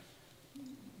 on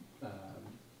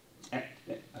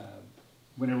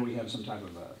whenever we have some type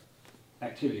of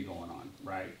activity going on,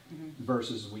 right? Mm-hmm.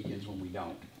 Versus weekends when we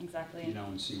don't. Exactly.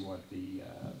 And see what the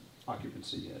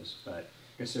occupancy is. But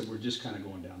like I said, we're just kind of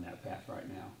going down that path right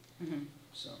now. Mm-hmm.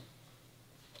 So.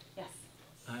 Yes.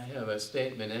 I have a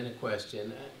statement and a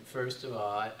question. First of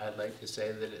all, I'd like to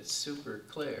say that it's super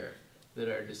clear that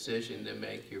our decision to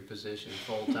make your position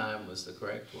full-time was the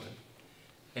correct one.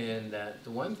 And the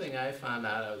one thing I found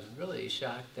out I was really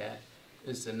shocked at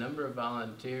is the number of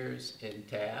volunteers in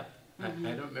TAP. Mm-hmm.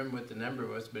 I don't remember what the number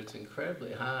was, but it's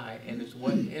incredibly high, and it's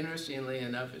interestingly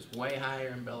enough, it's way higher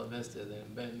in Bella Vista than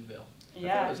in Bentonville.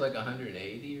 Yeah. It was like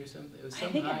 180 or something. It was some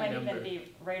I think it high might number. even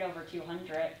be right over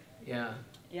 200. Yeah.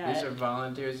 Yeah. These are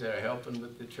volunteers that are helping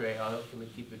with the trail, helping to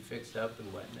keep it fixed up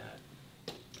and whatnot.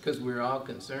 Because we're all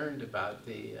concerned about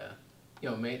the,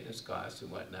 maintenance costs and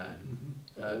whatnot.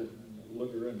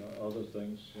 Litter and other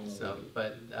things. So,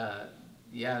 but,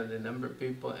 yeah, the number of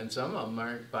people, and some of them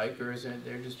aren't bikers, and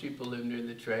they're just people living near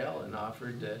the trail and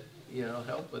offered to,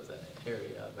 help with the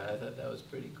area. But I thought that was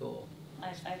pretty cool.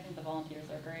 I think the volunteers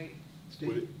are great.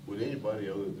 Would anybody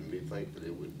other than me think that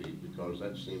it would be, because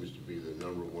that seems to be the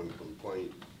number one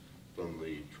complaint from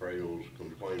the trails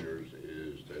complainers,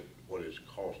 is that what it's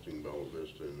costing Bella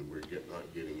Vista, and we're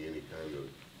not getting any kind of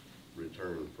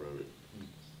return from it.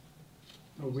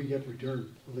 Oh, we get return,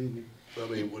 believe me. I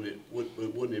mean,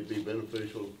 wouldn't it be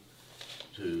beneficial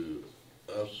to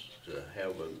us to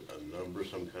have a number,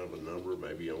 some kind of a number,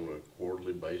 maybe on a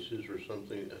quarterly basis or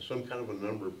something, some kind of a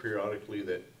number periodically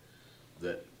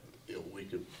that we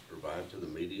could provide to the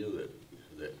media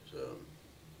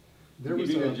There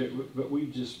was but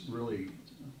we've just really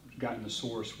gotten a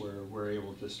source where we're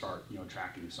able to start,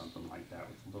 tracking something like that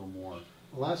with a little more.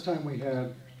 The last time we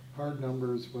had hard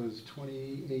numbers was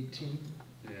 2018.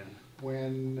 Yeah.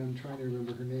 When, I'm trying to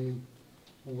remember her name,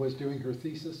 was doing her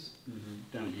thesis. Mm-hmm.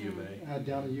 Down at U of A.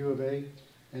 Down at U of A.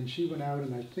 And she went out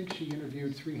and I think she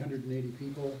interviewed 380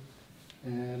 people.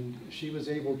 And she was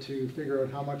able to figure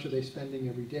out how much are they spending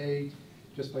every day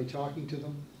just by talking to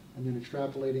them, and then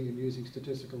extrapolating and using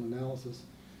statistical analysis.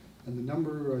 And the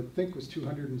number, I think, was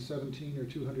 $217 or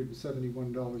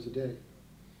 $271 a day.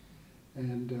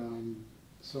 And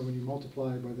so when you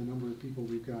multiply by the number of people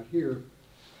we've got here,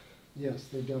 yes,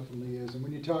 there definitely is. And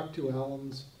when you talk to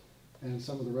Allen's and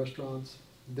some of the restaurants,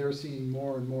 they're seeing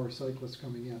more and more cyclists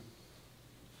coming in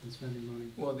and spending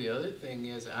money. Well, the other thing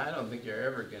is, I don't think you're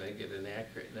ever going to get an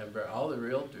accurate number. All the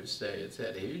realtors say it's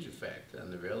had a huge effect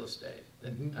on the real estate.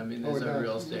 Mm-hmm. I mean, there's a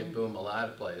real estate boom a lot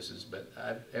of places, but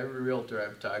every realtor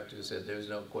I've talked to said there's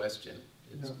no question.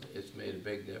 It's made a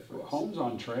big difference. Well, homes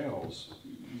on trails,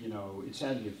 it's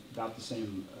had about the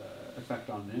same effect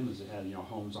on them as it had,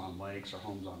 homes on lakes or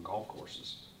homes on golf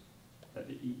courses.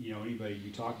 Anybody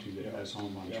you talk to that has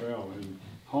home on trail, and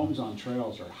homes on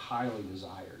trails are highly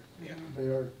desired. Yeah. They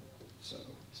are. So,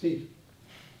 Steve.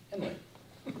 Emily,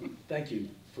 thank you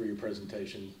for your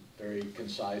presentation. Very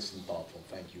concise and thoughtful.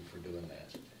 Thank you for doing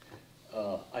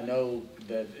that. I know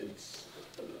that it's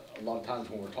a lot of times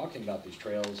when we're talking about these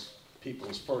trails,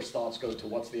 people's first thoughts go to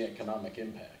what's the economic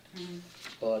impact. Mm-hmm.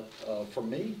 But for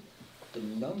me, the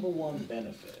number one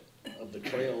benefit of the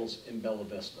trails in Bella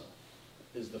Vista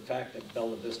is the fact that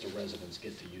Bella Vista residents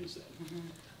get to use them.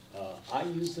 Mm-hmm. I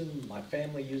use them, my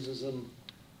family uses them,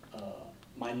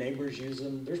 my neighbors use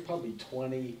them. There's probably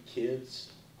 20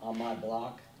 kids on my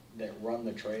block that run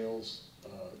the trails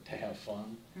to have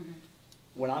fun. Mm-hmm.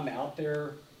 When I'm out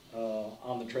there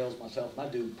on the trails myself, I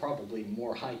do probably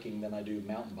more hiking than I do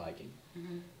mountain biking.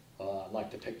 Mm-hmm. I like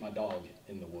to take my dog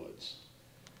in the woods.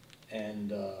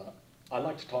 And I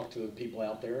like to talk to the people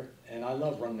out there, and I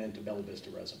love running into Bella Vista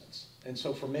residents. And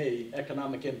so for me,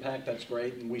 economic impact, that's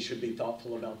great, and we should be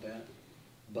thoughtful about that.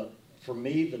 But for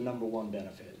me, the number one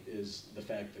benefit is the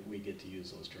fact that we get to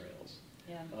use those trails.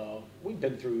 Yeah. We've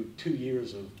been through 2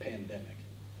 years of pandemic,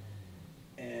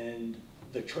 and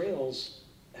the trails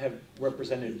have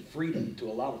represented freedom to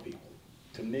a lot of people.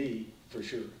 To me, for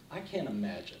sure. I can't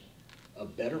imagine a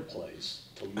better place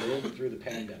to live through the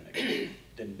pandemic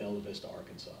than Bella Vista,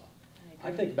 Arkansas.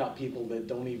 I think about people that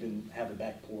don't even have a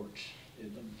back porch,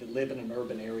 that live in an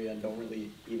urban area and don't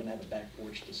really even have a back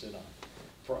porch to sit on.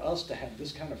 For us to have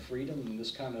this kind of freedom and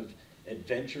this kind of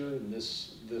adventure and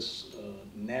this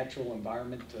natural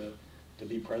environment to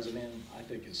be present in, I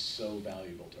think is so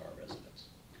valuable to our residents.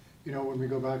 You know, when we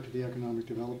go back to the economic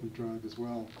development drive as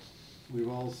well, we've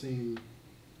all seen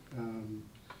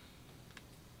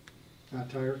Fat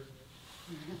Tire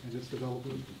and its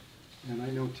development. And I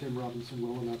know Tim Robinson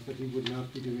well enough that he would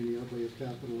not be doing the outlay of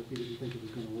capital if he didn't think it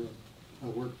was going to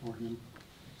work for him.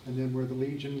 And then where the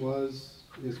Legion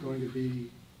is going to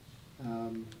be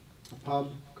a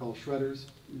pub called Shredders.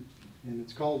 And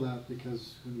it's called that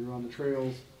because when you're on the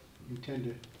trails, you tend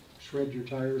to shred your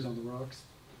tires on the rocks.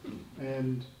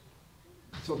 And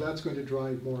so that's going to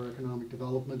drive more economic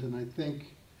development. And I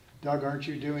think, Doug, aren't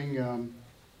you doing an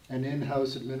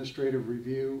in-house administrative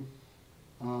review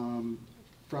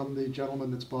from the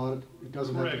gentleman that's bought it? It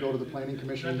doesn't have to go to the planning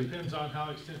commission. That depends on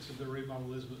how extensive the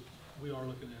remodel is, but we are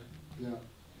looking at it. Yeah,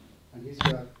 and he's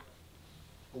got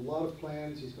a lot of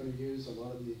plans. He's going to use a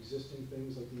lot of the existing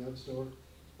things like the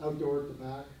outdoor at the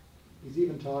back. He's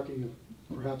even talking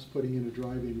of perhaps putting in a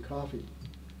drive-in coffee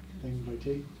thing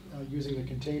by using a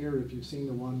container, if you've seen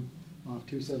the one off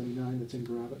 279 that's in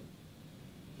Gravit.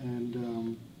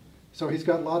 And so he's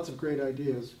got lots of great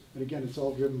ideas, but again, it's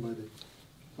all driven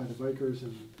by the bikers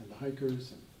and the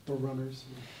hikers and the runners.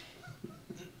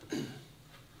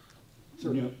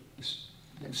 You know,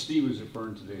 Steve was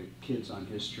referring to the kids on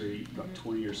his street, about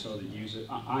 20 or so that use it.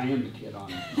 I am the kid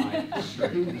on my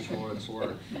street, is for what it's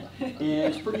worth. And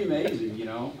it's pretty amazing, you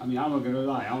know. I mean, I'm not gonna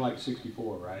lie, I'm like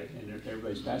 64, right? And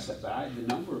everybody's past that, but the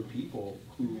number of people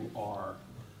who are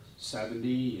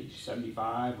 70,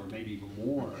 75, or maybe even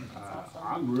more,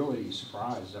 I'm really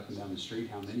surprised up and down the street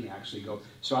how many actually go.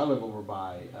 So I live over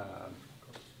by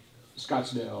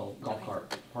Scottsdale golf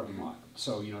cart parking lot.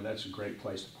 So, you know, that's a great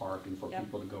place to park and for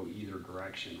people to go either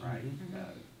direction, right?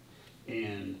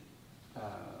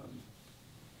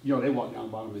 You know, they walk down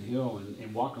the bottom of the hill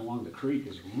and walking along the creek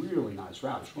is a really nice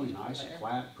route. It's really nice and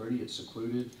flat, pretty, it's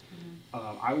secluded.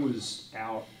 I was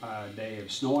out a day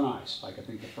of snow and ice, like I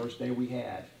think the first day we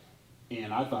had,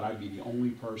 and I thought I'd be the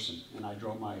only person, and I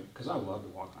drove because I love to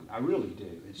walk on, I really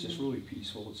do. It's just really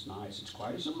peaceful, it's nice, it's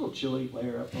quiet. It's a little chilly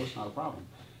later up close, not a problem.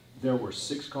 There were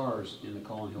 6 cars in the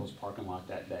Cullen Hills parking lot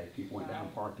that day. People went down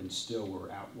and parked and still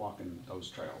were out walking those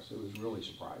trails. It was really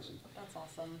surprising. That's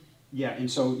awesome. Yeah, and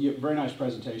so very nice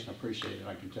presentation. I appreciate it.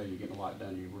 I can tell you're getting a lot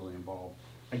done. You're really involved.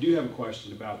 I do have a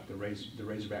question about the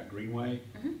Razorback Greenway.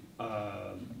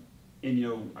 And you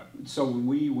know, so when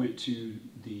we went to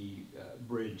the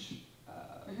bridge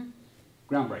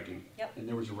groundbreaking, and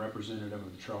there was a representative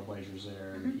of the Trailblazers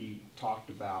there, and he talked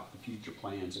about the future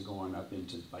plans of going up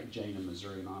into like Jana,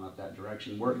 Missouri, and on up that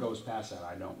direction. Where it goes past that,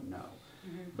 I don't know,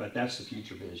 but that's the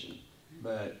future vision.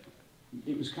 But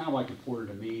it was kind of like important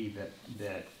to me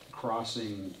that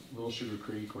crossing Little Sugar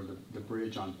Creek or the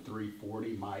bridge on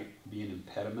 340 might be an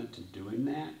impediment to doing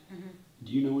that.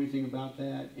 Do you know anything about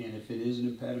that? And if it is an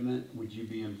impediment, would you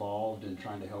be involved in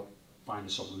trying to help find a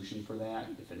solution for that,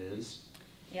 if it is?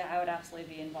 Yeah, I would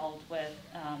absolutely be involved with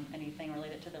anything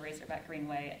related to the Razorback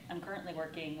Greenway. I'm currently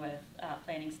working with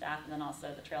planning staff and then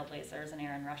also the Trailblazers and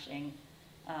Aaron Rushing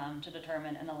to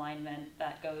determine an alignment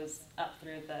that goes up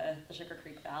through the Sugar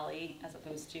Creek Valley as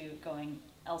opposed to going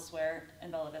elsewhere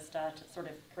in Bella Vista to sort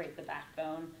of create the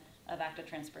backbone of active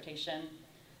transportation.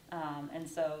 And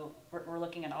so we're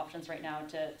looking at options right now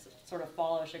to sort of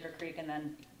follow Sugar Creek and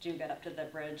then do get up to the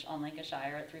bridge on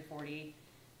Lancashire at 340.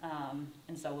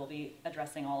 And so we'll be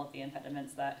addressing all of the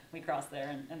impediments that we cross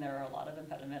there, and there are a lot of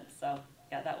impediments. So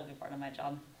yeah, that will be part of my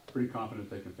job. Pretty confident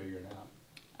they can figure it out.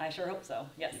 I sure hope so.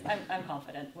 Yes, I'm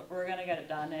confident. We're going to get it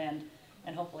done,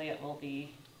 and hopefully it will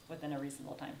be within a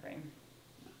reasonable time frame.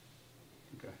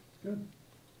 Okay. Good.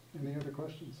 Any other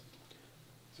questions?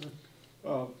 Sir?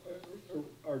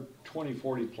 Our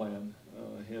 2040 plan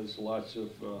has lots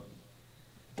of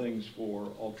things for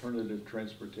alternative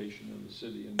transportation in the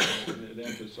city, and it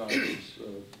emphasizes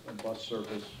bus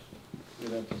service,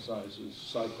 it emphasizes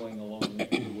cycling along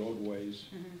the roadways,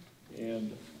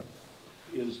 and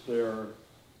is there,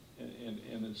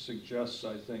 and it suggests,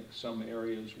 I think, some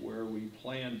areas where we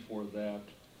plan for that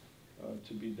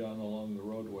to be done along the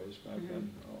roadways. I've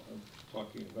been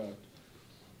talking about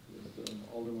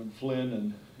Alderman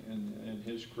Flynn and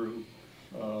his crew,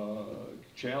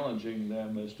 challenging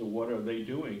them as to what are they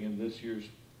doing in this year's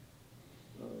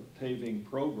paving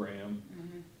program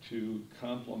to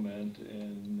complement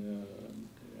and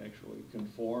actually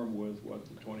conform with what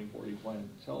the 2040 plan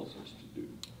tells us to do.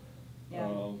 Yeah.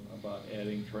 about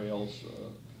adding trails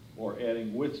or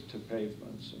adding width to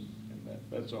pavements, and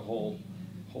that's a whole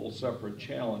separate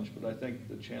challenge, but I think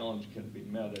the challenge can be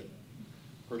met. I've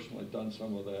personally done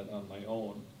some of that on my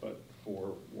own, but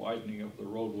for widening of the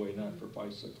roadway, not for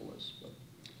bicyclists. But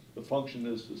the function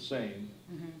is the same,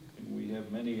 and we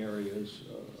have many areas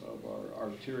of our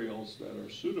arterials that are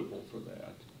suitable for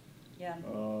that. Yeah.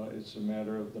 It's a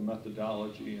matter of the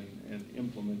methodology and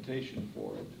implementation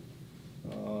for it.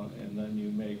 And then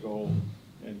you may go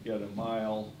and get a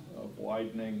mile of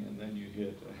widening, and then you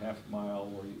hit a half mile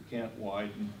where you can't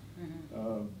widen.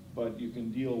 But you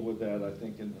can deal with that, I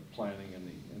think, in the planning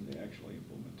and the actual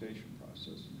implementation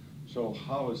process. So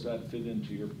how does that fit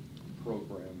into your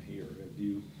program here? Have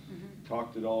you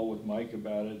talked at all with Mike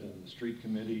about it and the street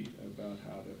committee about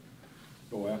how to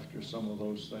go after some of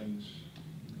those things?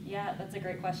 Yeah, that's a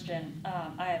great question.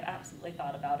 I have absolutely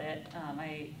thought about it.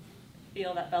 I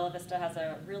feel that Bella Vista has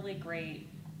a really great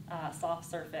soft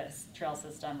surface trail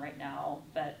system right now,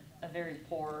 but a very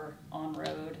poor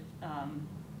on-road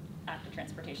active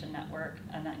transportation network,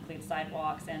 and that includes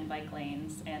sidewalks and bike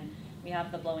lanes. And we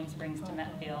have the Blowing Springs to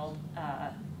Metfield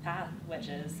path, which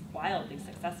is wildly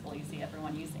successful. You see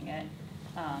everyone using it.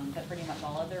 But pretty much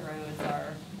all other roads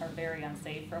are very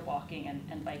unsafe for walking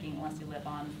and biking unless you live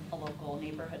on a local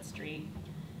neighborhood street.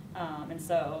 And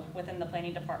so within the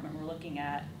planning department, we're looking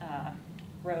at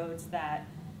roads that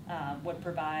would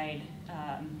provide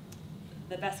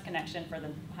the best connection for the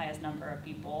highest number of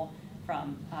people,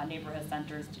 from neighborhood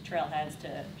centers to trailheads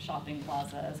to shopping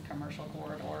plazas, commercial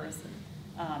corridors.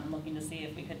 Looking to see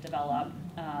if we could develop,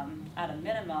 at a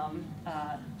minimum,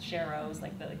 sharrows,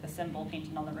 like the symbol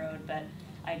painted on the road, but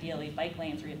ideally bike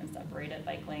lanes or even separated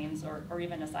bike lanes, or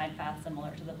even a side path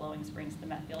similar to the Blowing Springs to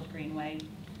Metfield Greenway.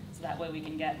 So that way we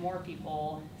can get more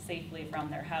people safely from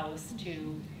their house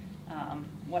to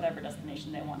whatever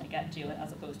destination they want to get to,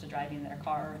 as opposed to driving their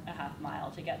car a half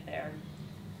mile to get there.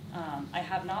 I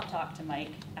have not talked to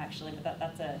Mike, actually, but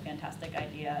that's a fantastic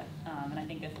idea. And I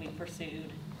think if we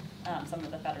pursued some of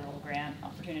the federal grant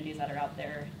opportunities that are out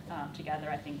there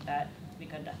together, I think that we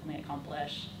could definitely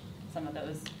accomplish some of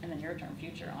those in the near-term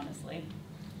future, honestly.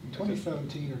 In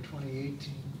 2017 or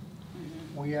 2018,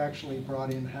 we actually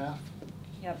brought in half.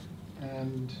 Yep.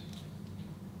 And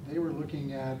they were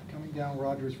looking at coming down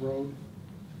Rogers Road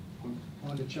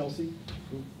onto Chelsea,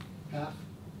 half,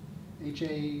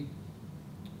 H-A-L-F-F.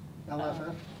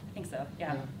 I think so,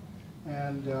 yeah.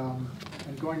 And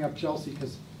going up Chelsea,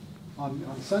 because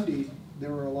on Sunday,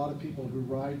 there were a lot of people who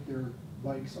ride their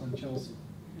bikes on Chelsea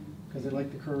because they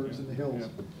like the curves and the hills,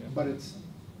 but it's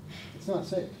not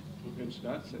safe. It's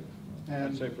not safe.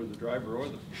 And not safe for the driver or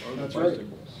the that's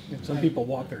bicyclist. And some people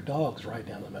walk their dogs right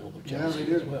down the middle of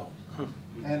Chelsea as well.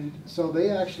 And so they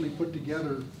actually put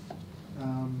together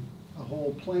a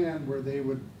whole plan where they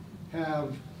would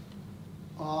have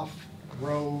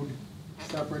off-road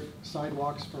separate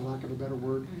sidewalks, for lack of a better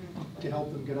word, to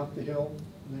help them get up the hill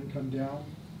and then come down.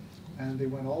 And they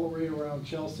went all the way around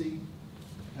Chelsea,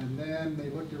 and then they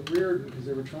looked at Reardon because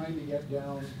they were trying to get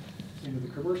down into the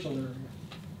commercial area.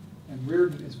 And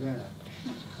Reardon is bad.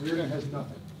 Reardon has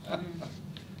nothing.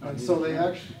 And so they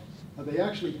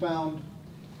actually found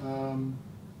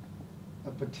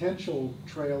a potential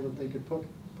trail that they could put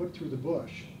through the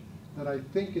bush that I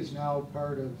think is now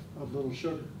part of Little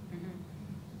Sugar.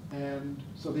 And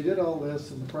so they did all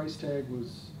this, and the price tag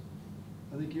was,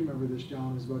 I think you remember this,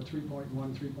 John, was about 3.1,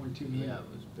 3.2 million. Yeah, it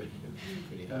was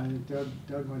pretty high. And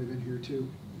Doug might have been here too.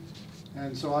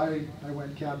 And so I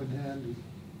went cap in hand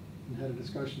and had a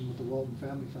discussion with the Walton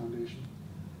Family Foundation.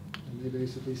 And they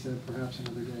basically said, perhaps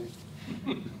another day.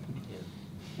 Yeah.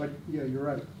 But yeah, you're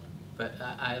right. But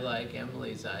I like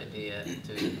Emily's idea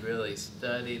to really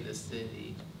study the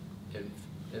city, and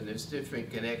there's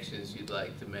different connections you'd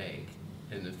like to make,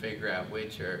 and to figure out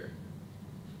which are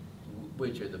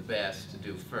the best to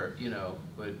do first,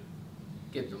 would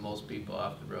get the most people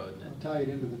off the road. I'll tie it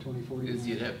into the 2040. Because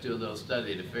you'd have to do a little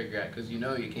study to figure out, because you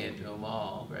can't do them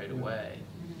all right away.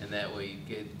 And that way you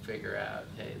could figure out,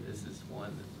 hey, this is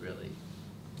one that really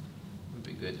would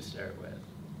be good to start with.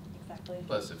 Exactly.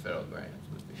 Plus the federal grants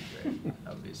would be great,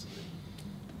 obviously.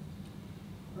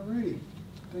 All righty.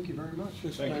 Thank you very much.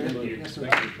 Thank you. Yes, sir.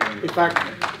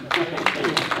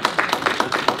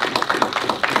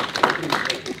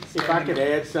 If I could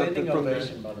add something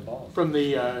from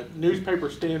the newspaper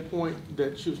standpoint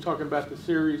that she was talking about the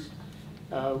series,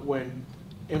 when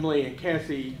Emily and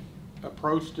Cassie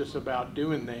approached us about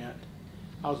doing that,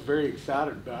 I was very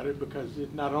excited about it because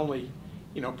it not only,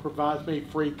 provides me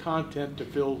free content to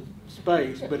fill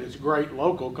space, but it's great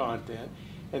local content.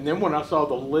 And then when I saw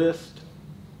the list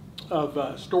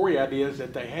of story ideas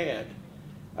that they had,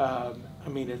 I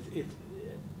mean, it's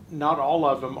not all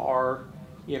of them are,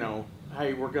 you know,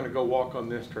 hey, we're going to go walk on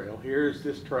this trail. Here's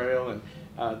this trail,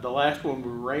 and the last one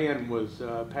we ran was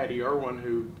Patty Irwin,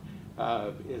 who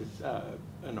is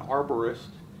an arborist,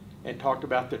 and talked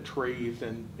about the trees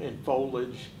and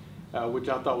foliage, which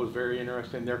I thought was very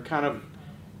interesting. They're kind of,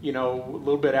 you know, a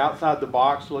little bit outside the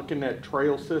box, looking at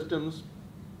trail systems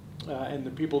and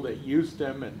the people that use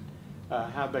them and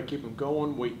how they keep them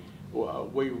going.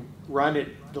 We run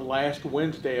it the last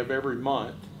Wednesday of every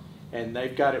month, and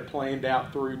they've got it planned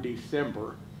out through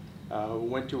December. We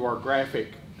went to our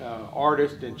graphic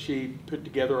artist, and she put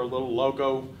together a little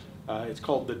logo. It's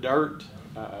called The Dirt.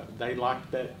 They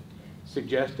liked that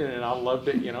suggestion, and I loved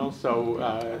it, you know,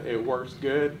 so it works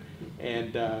good.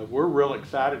 And we're real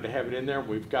excited to have it in there.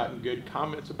 We've gotten good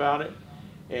comments about it,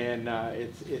 and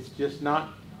it's just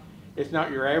not, it's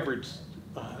not your average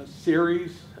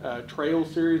series, trail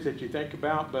series that you think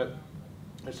about, but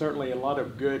there's certainly a lot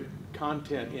of good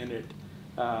content in it,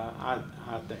 I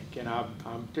think, and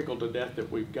I'm tickled to death that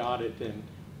we've got it, and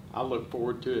I look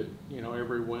forward to it, you know,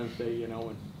 every Wednesday, you know,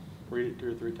 and read it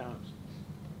 2 or 3 times.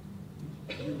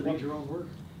 You read your own work?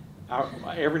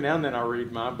 Every now and then I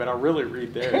read mine, but I really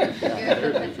read theirs. Yeah,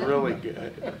 theirs is really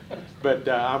good. But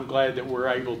I'm glad that we're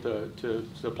able to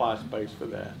supply space for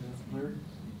that.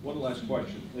 One last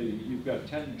question. You've got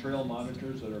 10 trail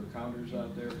monitors that are counters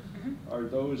out there. Are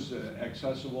those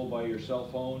accessible by your cell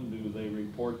phone? Do they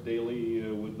report daily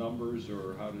with numbers,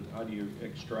 or how do you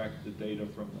extract the data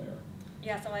from there?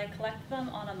 Yeah, so I collect them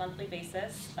on a monthly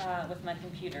basis with my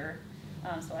computer.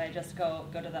 So I just go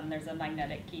to them. There's a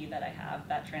magnetic key that I have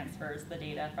that transfers the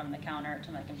data from the counter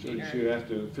to my computer. So you have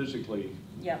to physically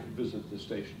Yep. visit the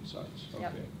station sites. Okay.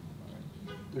 Yep.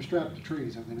 They're strapped to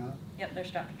trees, are they not? Yep, they're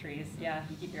strapped to trees. Yeah,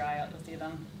 you keep your eye out to see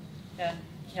them. Yeah,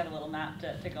 you have a little map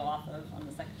to go off of on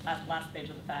the last page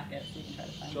of the packet, so you can try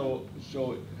to find them.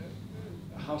 So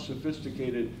how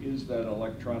sophisticated is that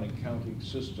electronic counting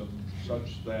system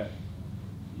such that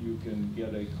you can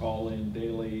get a call in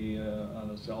daily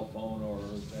on a cell phone, or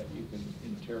that you can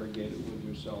interrogate it with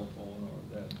your cell phone,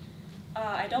 or that?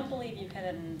 I don't believe you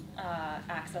can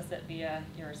access it via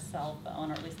your cell phone,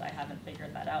 or at least I haven't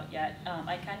figured that out yet.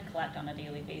 I can collect on a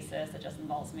daily basis. It just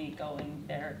involves me going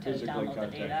there to Physically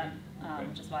download the data, okay.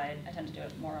 which is why I tend to do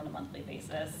it more on a monthly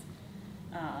basis.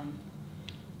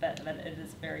 But it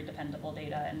is very dependable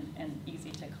data and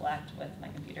easy to collect with my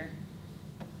computer.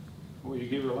 Well, you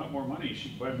give her a lot more money,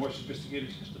 she'd buy a more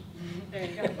sophisticated system. There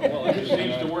you go. Well, It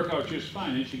seems to work out just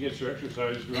fine, and she gets her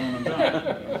exercise grown and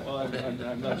done. Well,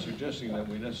 I'm not suggesting that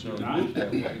we necessarily You're not? move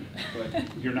that way,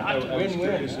 but You're not? I was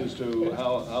curious as to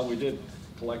how we did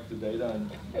collect the data,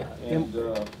 and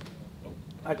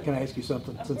Can I ask you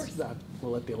something? Since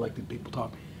we'll let the elected people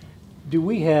talk. Do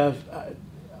we have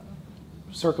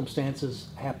circumstances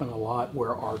happen a lot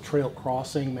where our trail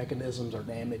crossing mechanisms are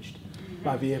damaged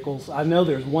by vehicles? I know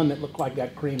there's one that looked like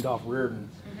got creamed off Reardon.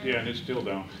 Yeah, and it's still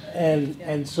down.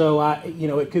 And so you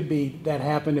know, it could be that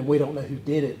happened and we don't know who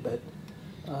did it, but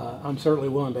I'm certainly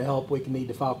willing to help. We need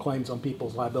to file claims on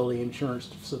people's liability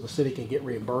insurance so the city can get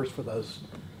reimbursed for those,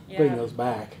 bring those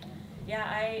back.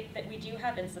 Yeah, we do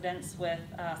have incidents with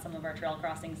some of our trail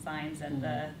crossing signs and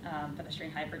the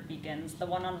pedestrian hybrid beacons. The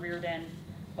one on Reardon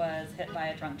was hit by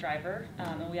a drunk driver,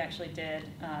 and we actually did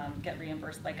get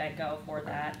reimbursed by Geico for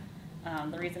that.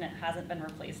 The reason it hasn't been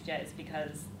replaced yet is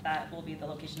because that will be the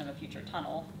location of a future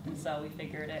tunnel, and so we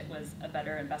figured it was a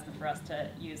better investment for us to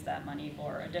use that money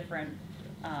for a different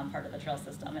part of the trail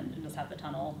system and just have the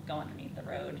tunnel go underneath the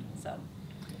road. So.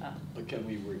 But can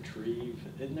we retrieve?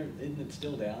 Isn't it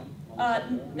still down?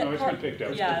 No, it's been picked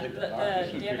up. Yeah,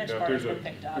 the damaged part has been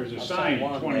picked up. There's a sign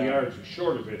 20 yards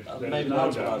short of it that Maybe is now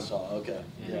that's what I down. saw. Okay.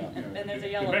 Yeah. And there's a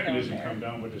yellow The mechanism cone there. come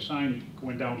down, but the sign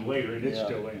went down later, and it's Yeah.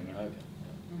 still laying there. Okay.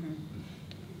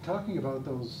 Talking about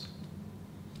those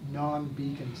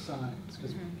non-beacon signs,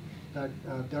 because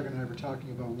Doug and I were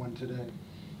talking about one today.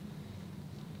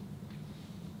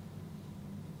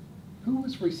 Who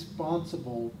is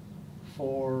responsible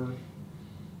for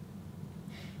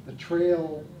the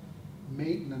trail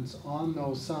maintenance on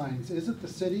those signs? Is it the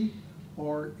city,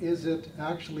 or is it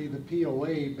actually the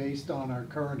POA based on our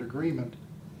current agreement?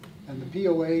 And the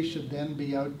POA should then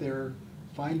be out there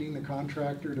finding the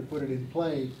contractor to put it in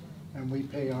play, and we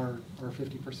pay our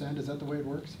 50%. Is that the way it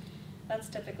works? That's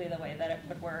typically the way that it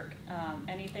would work.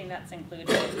 Anything that's included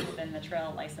within the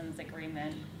trail license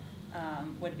agreement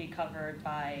would be covered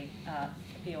by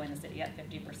the POA in the city at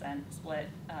 50% split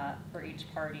for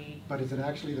each party. But is it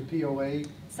actually the POA?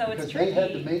 So it's because tricky. they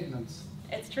had the maintenance.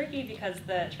 It's tricky because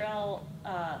the trail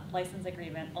license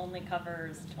agreement only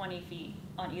covers 20 feet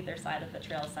on either side of the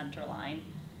trail center line.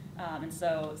 And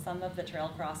so some of the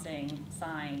trail crossing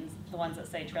signs, the ones that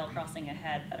say trail crossing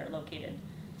ahead that are located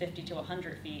 50 to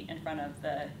 100 feet in front of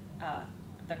the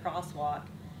crosswalk,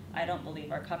 I don't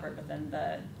believe are covered within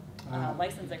the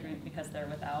license agreement because they're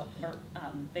without, or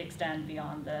they extend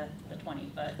beyond the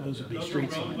 20-foot. Those would be Those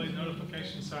street are roadway signs.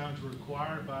 notification signs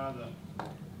required by the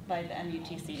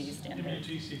MUTCD standards.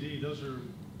 MUTCD. Those are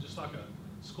just like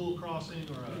a school crossing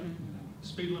or a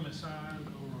speed limit sign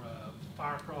or a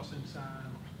fire crossing sign.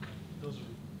 Those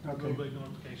are Okay. roadway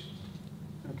notifications.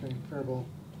 Okay, fair ball.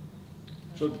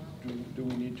 So do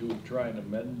we need to try and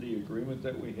amend the agreement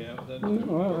that we have then? to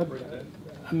Well, incorporate that?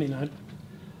 I mean, of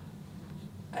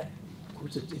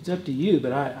course, it's up to you,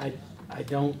 but I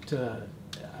don't,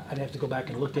 I'd have to go back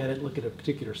and look at it, look at a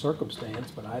particular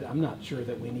circumstance, but I'm not sure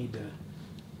that we need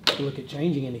to look at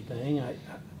changing anything.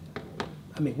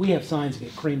 I mean, we have signs that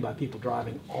get creamed by people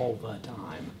driving all the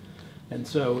time. And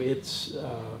so it's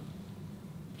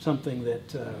something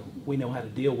that we know how to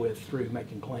deal with through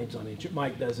making claims on it.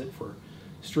 Mike does it for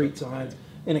street signs.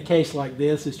 In a case like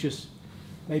this, it's just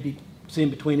maybe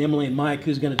seeing between Emily and Mike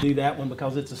who's going to do that one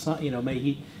because it's a sign, you know,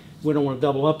 maybe we don't want to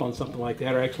double up on something like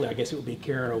that, or actually I guess it would be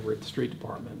Karen over at the street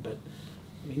department. But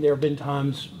I mean, there have been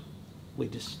times we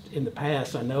just, in the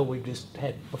past, I know we've just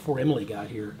had, before Emily got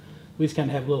here, we just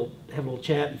kind of have a little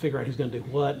chat and figure out who's going to do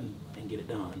what and get it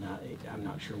done. I'm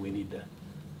not sure we need to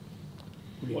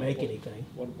remake anything.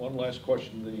 One last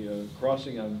question. The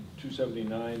crossing on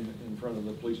 279 in front of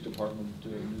the police department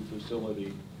new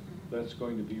facility, that's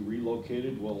going to be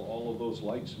relocated? Will all of those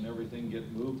lights and everything get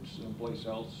moved someplace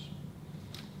else?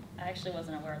 I actually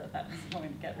wasn't aware that was going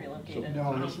to get relocated.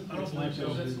 No, I don't it's not believe going so.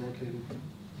 to be located.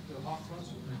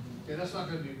 Yeah, that's not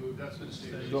gonna be moved, that's gonna stay.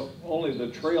 So only the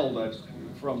trail that's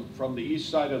from the east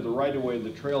side of the right-of-way,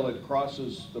 the trail that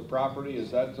crosses the property,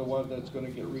 is that the one that's gonna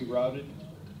get rerouted?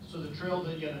 So the trail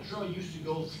the trail used to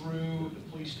go through the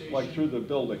police station. Like through the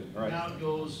building, right? Now it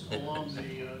goes along the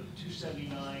 279,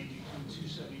 between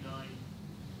 279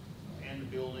 and the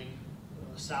building,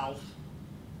 south,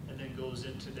 and then goes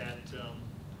into that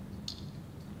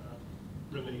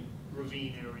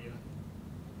ravine area.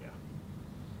 Yeah.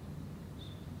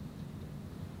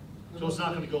 So it's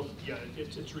not going to go, yeah,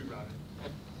 it's rerouted.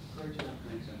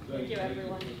 Thank you,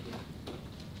 everyone.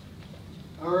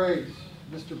 All right,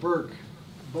 Mr. Burke,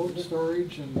 boat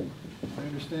storage, and I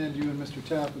understand you and Mr.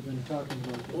 Tapp have been talking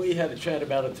about this. We had a chat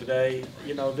about it today.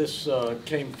 You know, this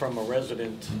came from a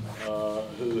resident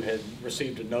who had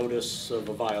received a notice of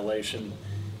a violation,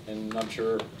 and I'm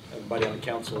sure everybody on the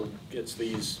council gets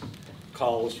these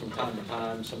calls from time to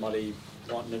time, somebody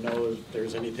wanting to know if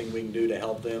there's anything we can do to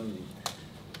help them.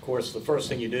 Of course, the first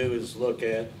thing you do is look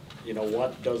at, you know,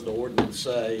 what does the ordinance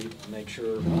say, make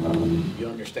sure you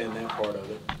understand that part of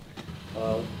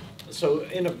it. So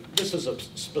this is a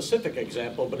specific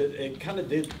example, but it kind of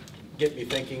did get me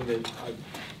thinking that I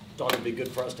thought it'd be good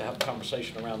for us to have a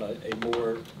conversation around a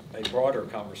broader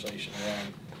conversation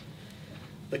around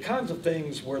the kinds of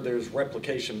things where there's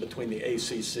replication between the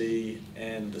ACC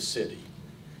and the city.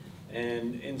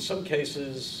 And in some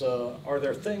cases, are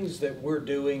there things that we're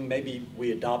doing, maybe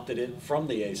we adopted it from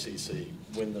the ACC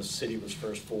when the city was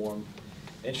first formed,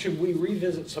 and should we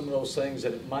revisit some of those things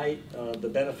that it might, the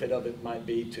benefit of it might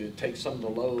be to take some of the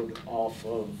load off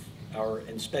of our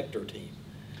inspector team?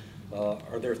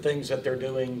 Are there things that they're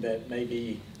doing that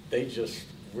maybe they just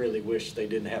really wish they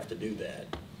didn't have to do that?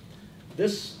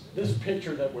 This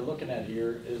picture that we're looking at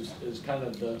here is kind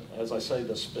of the, as I say,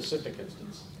 the specific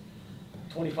instance.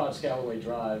 25 Scalloway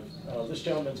Drive. This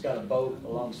gentleman's got a boat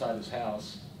alongside his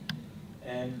house,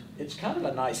 and it's kind of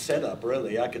a nice setup,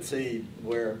 really. I could see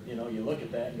where, you know, you look at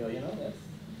that and go, you know, that's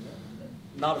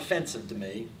not offensive to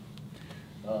me.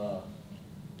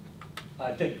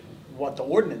 I think what the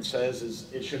ordinance says is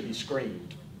it should be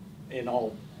screened in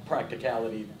all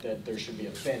practicality, that there should be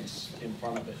a fence in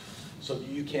front of it so that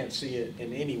you can't see it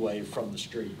in any way from the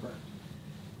street.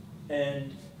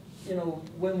 And you know,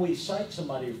 when we cite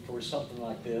somebody for something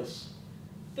like this,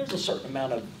 there's a certain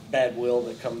amount of bad will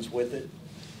that comes with it.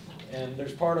 And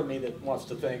there's part of me that wants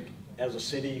to think, as a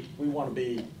city, we want to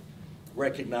be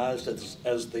recognized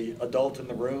as the adult in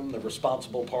the room, the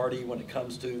responsible party when it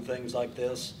comes to things like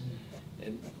this.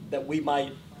 And that we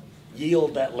might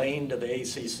yield that lane to the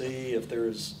ACC if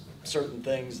there's certain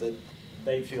things that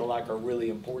they feel like are really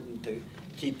important to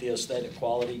keep the aesthetic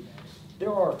quality.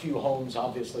 There are a few homes,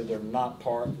 obviously, they're not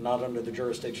under the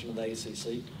jurisdiction of the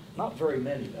ACC. Not very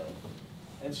many, though.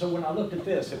 And so when I looked at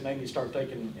this, it made me start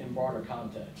thinking in broader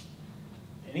context.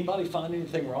 Anybody find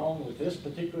anything wrong with this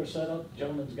particular setup?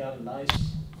 Gentleman's got a nice,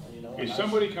 you know. Is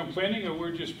somebody complaining, or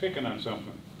we're just picking on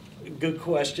something? Good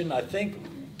question. I think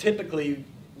typically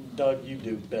Doug, you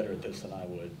do better at this than I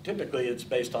would. Typically, it's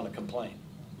based on a complaint.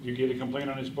 You get a complaint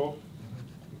on this boat?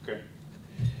 Okay.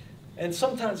 And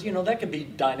sometimes, you know, that can be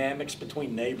dynamics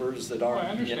between neighbors that are, Well,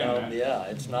 I you understand know, that. yeah,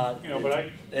 it's not, You know, but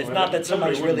it's not that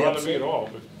somebody's really wouldn't bother me upset. at all,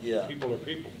 but Yeah. people are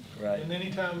people. Right. And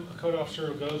anytime a code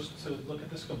officer goes to look at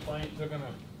this complaint, they're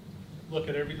gonna look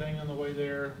at everything on the way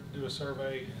there, do a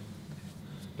survey.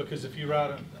 Because if you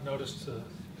write a notice to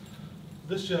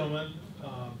this gentleman,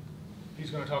 he's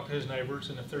gonna talk to his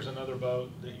neighbors, and if there's another boat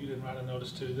that you didn't write a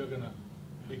notice to, they're gonna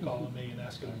be calling me and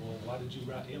asking, well, why did you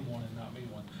write him one and not me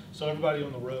one? So everybody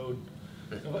on the road,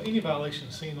 any violation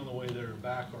seen on the way there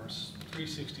back or a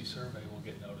 360 survey will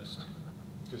get noticed.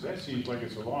 Because that seems like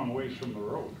it's a long ways from the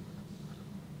road.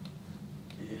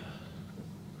 Yeah.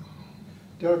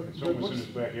 Doug, It's almost in his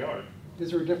backyard.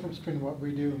 is there a difference between what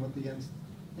we do and what the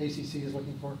ACC is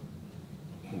looking for?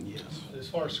 Yes. As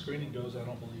far as screening goes, I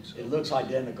don't believe so. It looks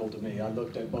identical to me. I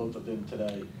looked at both of them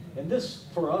today. And this,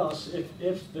 for us,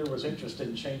 if there was interest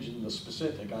in changing the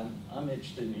specific, I'm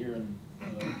interested in hearing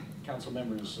council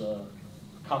members'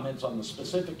 comments on the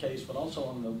specific case, but also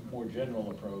on the more general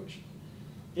approach.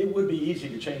 It would be easy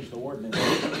to change the ordinance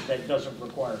that doesn't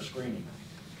require screening.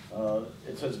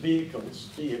 It says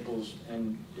vehicles,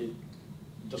 and it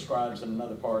describes in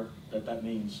another part that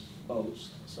means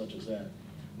boats, such as that,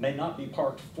 may not be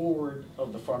parked forward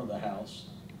of the front of the house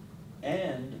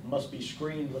and must be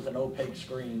screened with an opaque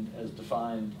screen as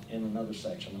defined in another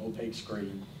section, opaque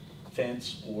screen,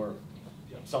 fence, or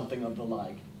something of the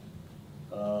like,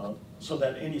 so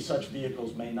that any such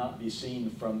vehicles may not be seen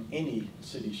from any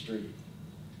city street.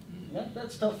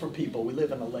 That's tough for people. We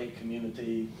live in a lake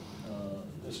community.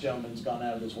 This gentleman's gone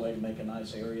out of his way to make a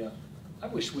nice area. I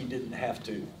wish we didn't have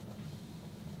to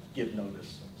give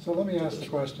notice. So let me ask the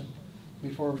question,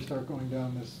 before we start going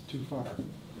down this too far.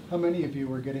 How many of you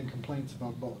were getting complaints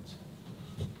about boats?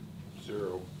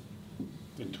 0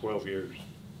 in 12 years.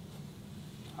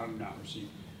 I've not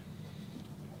received.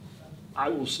 I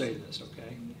will say this,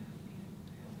 okay?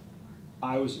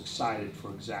 I was excited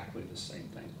for exactly the same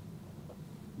thing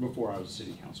before I was a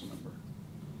city council member.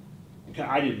 Okay,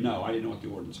 I didn't know what the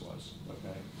ordinance was,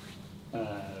 okay?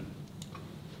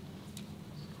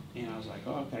 And I was like,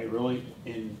 oh, okay, really?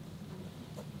 And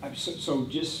so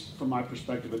just from my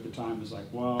perspective at the time, it was like,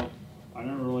 well, I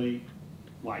don't really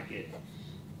like it.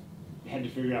 Had to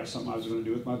figure out something I was gonna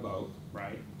do with my boat,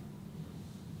 right?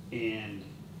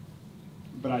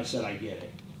 But I said, I get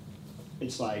it.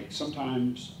 It's like,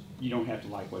 sometimes you don't have to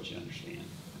like what you understand.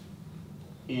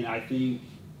 And I think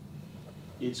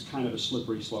it's kind of a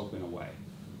slippery slope in a way,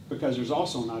 because there's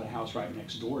also not a house right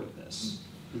next door to this.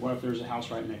 And what if there's a house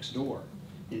right next door?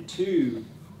 And two,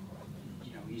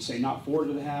 you say not forward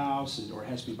to the house, or it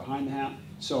has to be behind the house.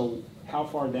 So how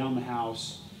far down the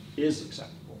house is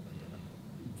acceptable?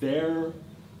 There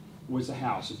was a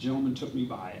house, a gentleman took me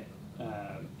by it.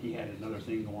 He had another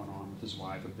thing going on with his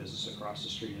wife, a business across the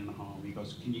street in a home. He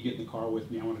goes, can you get in the car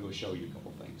with me? I want to go show you a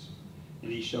couple things.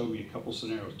 And he showed me a couple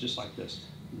scenarios just like this.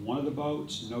 One of the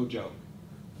boats, no joke,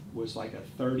 was like a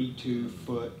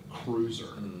 32-foot cruiser.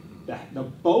 The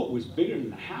boat was bigger than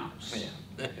the house.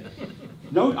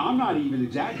 No, I'm not even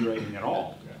exaggerating at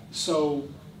all. So,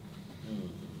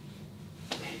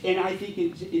 and I think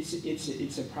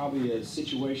it's probably a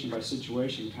situation by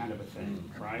situation kind of a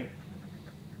thing, right?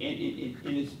 And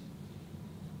it's,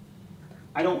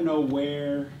 I don't know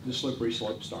where the slippery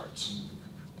slope starts.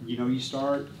 You know, you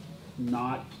start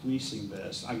not policing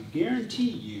this. I guarantee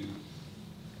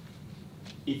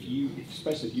you,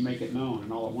 especially if you make it known,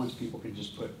 and all at once people can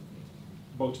just put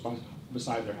boats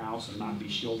beside their house and not be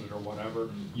shielded or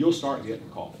whatever, you'll start getting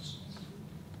calls.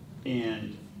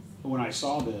 And when I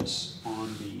saw this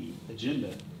on the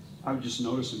agenda, I was just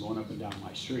noticing going up and down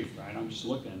my street, right? I'm just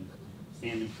looking,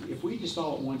 and if we just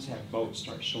all at once have boats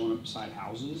start showing up beside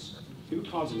houses, it would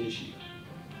cause an issue.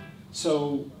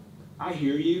 So I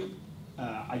hear you.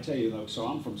 I tell you though, so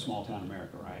I'm from small town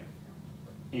America, right?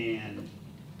 And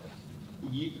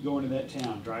you can go into that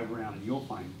town, drive around, and you'll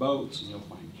find boats, and you'll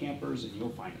find campers, and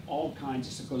you'll find all kinds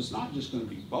of stuff. Because it's not just going to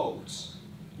be boats.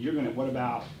 You're going to, what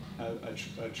about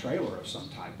a trailer of some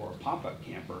type, or a pop-up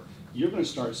camper? You're going to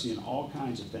start seeing all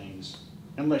kinds of things,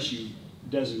 unless you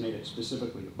designate it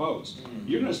specifically to boats.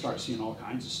 You're going to start seeing all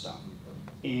kinds of stuff,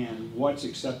 and what's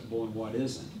acceptable and what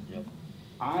isn't. Yep.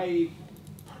 I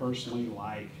personally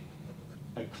like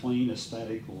a clean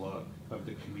aesthetic look of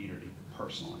the community,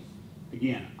 personally.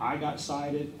 Again, I got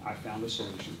cited, I found a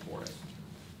solution for it.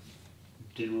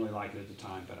 Didn't really like it at the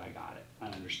time, but I got it, I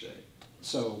understood it.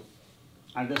 So,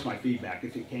 that's my feedback.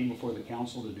 If it came before the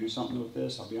council to do something with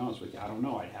this, I'll be honest with you, I don't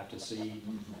know. I have to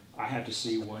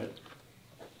see what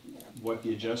what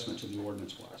the adjustment to the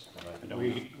ordinance was. I don't know.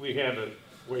 We had it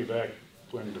way back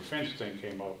when the fence thing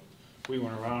came up. We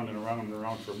went around and around and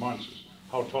around for months.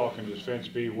 How tall can this fence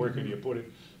be? Where can you put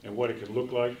it? And what it can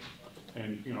look like?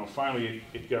 And, you know, finally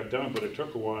it got done, but it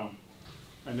took a while.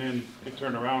 And then it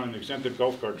turned around and exempted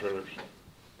golf cart trailers.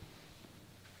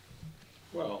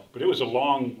 Well, but it was a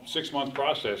long 6-month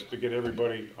process to get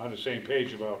everybody on the same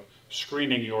page about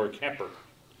screening your camper.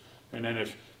 And then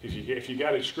if you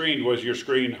got it screened, was your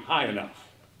screen high enough,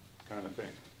 kind of thing.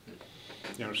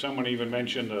 You know, someone even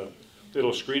mentioned the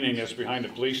little screening that's behind the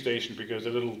police station because the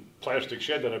little plastic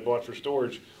shed that I bought for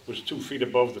storage was 2 feet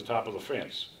above the top of the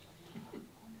fence.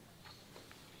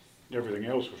 Everything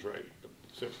else was right,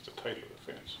 except for the type of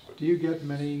the fence. But Do you get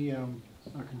many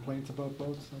complaints about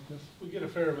boats like this? We get a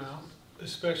fair amount,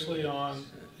 especially on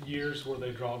years where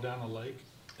they draw down a lake,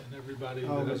 and everybody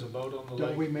that has a boat on the lake.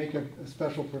 Don't we make a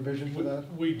special provision for that?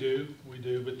 We do,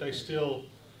 but they still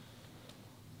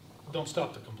don't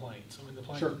stop the complaints. I mean,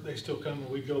 Sure. they still come and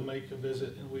we go make a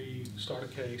visit and we start a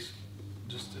case,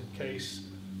 just in case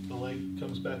the lake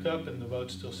comes back up and the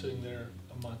boat's still sitting there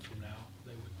a month from now.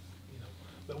 They would, you know,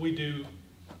 but we do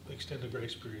extend a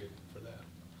grace period for that.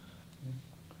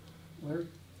 Larry?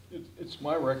 It's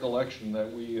my recollection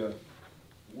that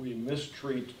we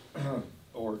mistreat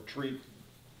or treat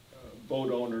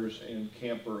boat owners and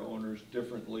camper owners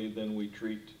differently than we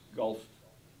treat golf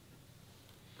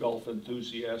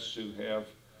enthusiasts who have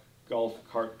golf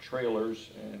cart trailers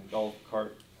and golf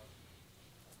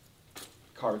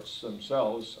carts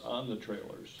themselves on the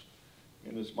trailers.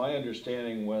 And it's my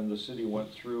understanding when the city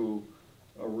went through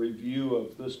a review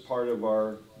of this part of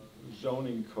our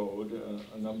zoning code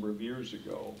a number of years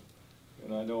ago,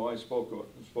 and I know I spoke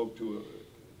to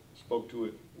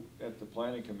it at the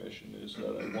Planning Commission, is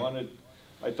that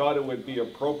I thought it would be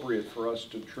appropriate for us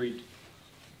to treat,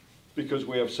 because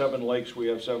we have 7 lakes, we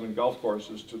have 7 golf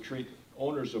courses, to treat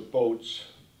owners of boats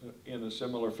in a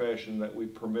similar fashion that we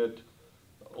permit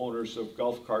owners of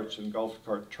golf carts and golf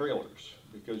cart trailers.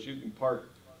 Because you can park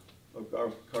a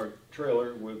golf cart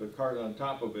trailer with a cart on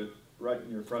top of it right in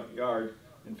your front yard.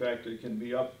 In fact, it can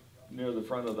be up near the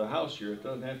front of the house here. It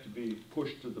doesn't have to be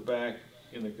pushed to the back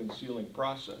in a concealing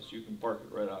process. You can park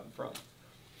it right out in front.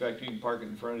 In fact, you can park it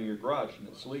in front of your garage and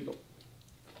it's legal.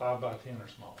 5 by 10 or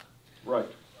smaller. Right.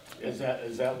 Is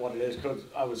that what it is? Because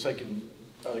I was thinking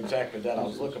exactly that. I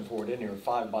was looking for it in here,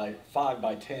 5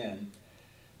 by 10.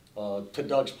 To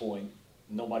Doug's point,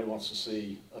 nobody wants to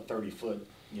see a 30-foot,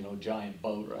 you know, giant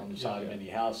boat on the side of any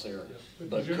house there. Yeah.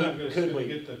 But you're not going to we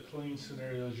get the clean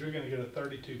scenarios. You're going to get a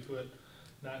 32-foot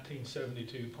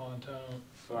 1972 pontoon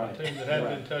that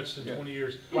hadn't been touched in 20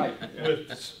 years,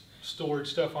 with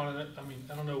storage stuff on it. I mean,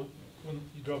 I don't know when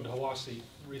you drove to Hiwassee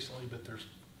recently, but there's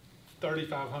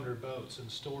 3,500 boats in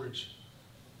storage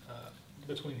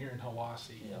between here and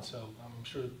Hiwassee, and so I'm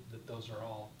sure that those are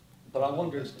all. But I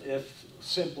wonder if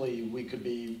simply we could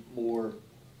be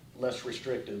less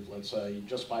restrictive, let's say,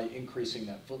 just by increasing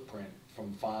that footprint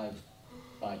from 5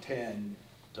 by 10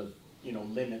 to, you know,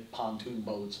 limit pontoon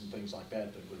boats and things like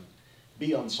that would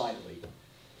be unsightly.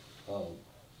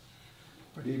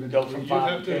 But even go from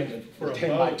 5 to 10 for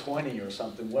 10 by 20 or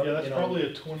something. What, yeah, that's you know, probably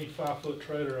a 25-foot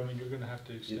trailer. I mean, you're going to have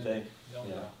to extend. You think?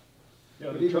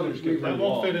 Yeah. But even if we that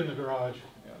won't fit in the garage.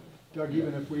 Doug,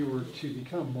 even if we were to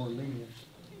become more lenient,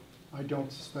 I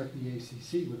don't suspect the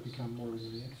ACC would become more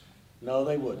lenient. No,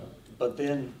 they wouldn't. But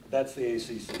then that's the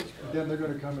ACC. But then they're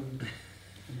going to come and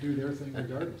do their thing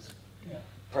regardless. Yeah.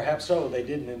 Perhaps so. They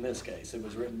didn't in this case. It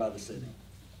was written by the city.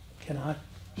 Can I?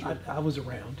 Sure. I was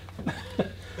around.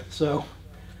 So,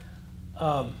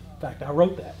 in fact, I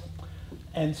wrote that.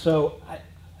 And so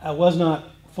I was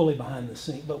not fully behind the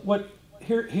scene. But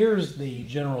here's the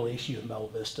general issue in Bella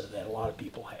Vista that a lot of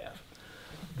people have.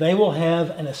 They will have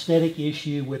an aesthetic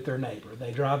issue with their neighbor.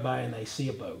 They drive by and they see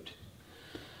a boat.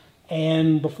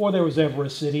 And before there was ever a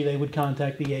city, they would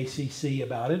contact the ACC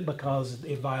about it because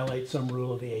it violates some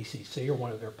rule of the ACC or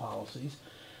one of their policies.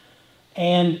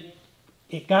 And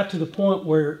it got to the point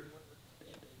where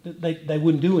they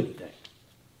wouldn't do anything.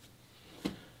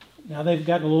 Now they've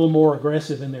gotten a little more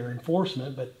aggressive in their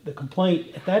enforcement, but the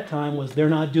complaint at that time was they're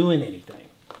not doing anything.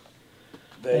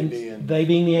 They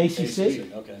being the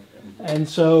ACC. Okay. And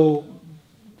so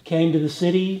came to the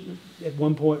city at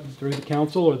one point through the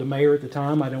council or the mayor at the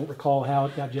time. I don't recall how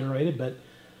it got generated, but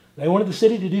they wanted the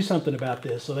city to do something about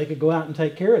this so they could go out and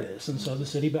take care of this. And so the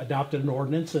city adopted an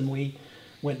ordinance and we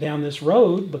went down this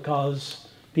road because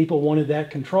people wanted that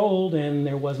controlled and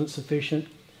there wasn't sufficient.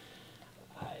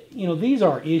 You know, these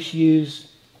are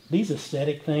issues, these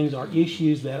aesthetic things are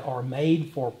issues that are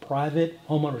made for private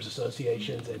homeowners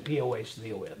associations and POAs to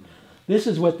deal with. This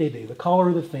is what they do, the color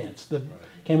of the fence,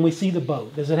 can we see the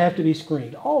boat? Does it have to be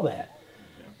screened? All that.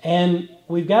 And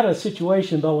we've got a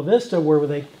situation in Bella Vista where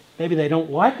maybe they don't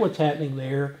like what's happening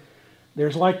there.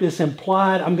 There's like this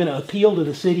implied, I'm going to appeal to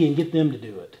the city and get them to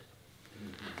do it.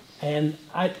 And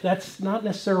that's not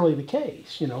necessarily the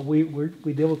case. You know, we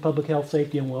deal with public health,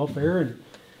 safety, and welfare, and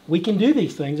we can do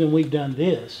these things, and we've done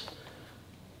this.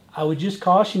 I would just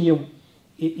caution you,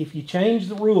 if you change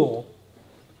the rule,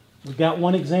 we've got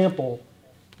one example,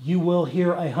 you will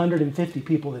hear 150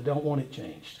 people that don't want it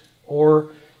changed.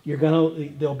 Or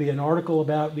there'll be an article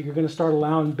about you're going to start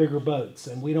allowing bigger boats,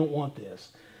 and we don't want this.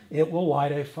 It will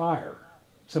light a fire,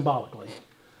 symbolically,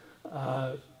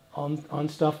 on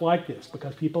stuff like this,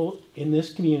 because people in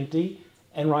this community,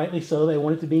 and rightly so, they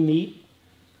want it to be neat,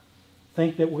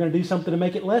 think that we're going to do something to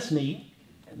make it less neat,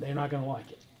 and they're not going to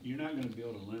like it. You're not gonna be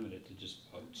able to limit it to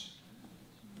just boats.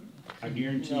 I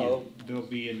guarantee you, there'll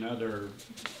be another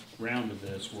round of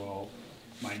this. Well,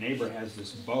 my neighbor has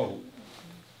this boat,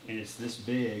 and it's this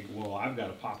big. Well, I've got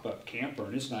a pop-up camper,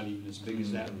 and it's not even as big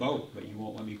as that boat, but you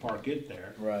won't let me park it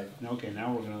there. Right. Okay,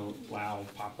 now we're gonna allow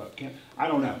pop-up camp. I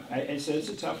don't know. It's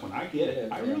a tough one. I get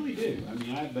it. I really do. I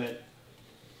mean, I bet.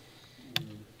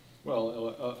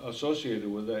 Well,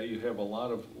 associated with that, you have a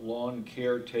lot of lawn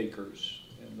caretakers,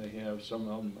 and they have, some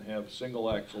of them have single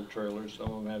axle trailers,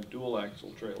 some of them have dual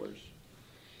axle trailers.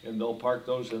 And they'll park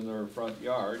those in their front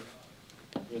yard,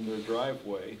 in their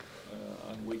driveway,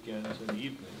 on weekends and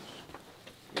evenings.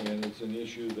 And it's an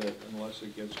issue that, unless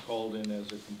it gets called in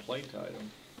as a complaint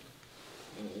item,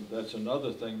 that's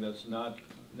another thing that's not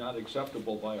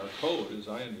acceptable by our code, as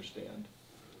I understand.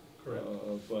 Correct.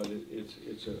 But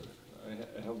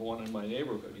I have one in my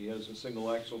neighborhood. He has a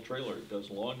single axle trailer. He does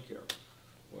lawn care.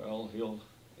 Well, he'll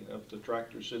have the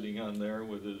tractor sitting on there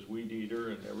with his weed eater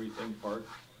and everything parked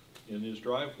in his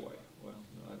driveway. Well,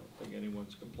 I don't think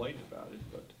anyone's complained about it,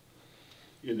 but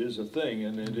it is a thing,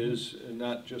 and it is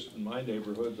not just in my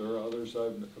neighborhood. There are others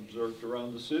I've observed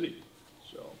around the city.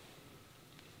 So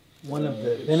one of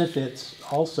the benefits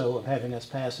also of having us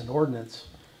pass an ordinance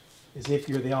is if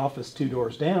you're the office 2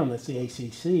 doors down, that's the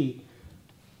ACC,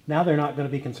 now they're not going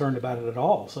to be concerned about it at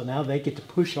all. So now they get to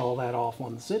push all that off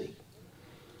on the city.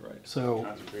 Right. So,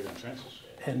 Concentrate on trances.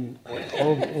 and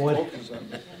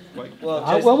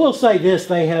Well, we'll say this: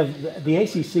 the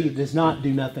ACC does not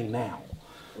do nothing now.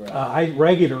 Right.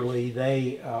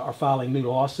 They are filing new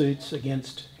lawsuits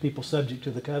against people subject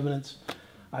to the covenants.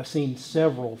 I've seen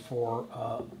several for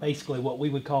basically what we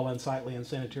would call unsightly,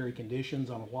 unsanitary conditions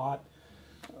on a lot.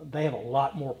 They have a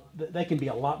lot more. They can be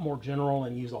a lot more general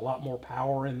and use a lot more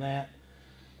power in that.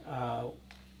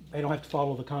 They don't have to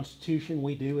follow the Constitution.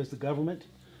 We do as the government.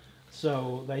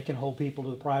 So they can hold people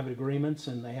to the private agreements,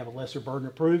 and they have a lesser burden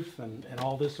of proof and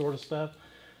all this sort of stuff.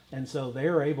 And so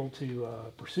they're able to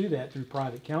pursue that through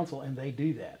private counsel, and they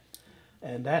do that.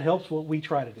 And that helps what we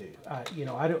try to do.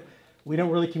 We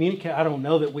don't really communicate. I don't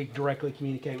know that we directly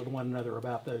communicate with one another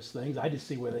about those things. I just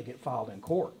see where they get filed in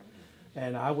court.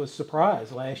 And I was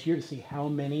surprised last year to see how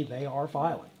many they are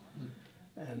filing.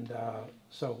 And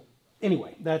so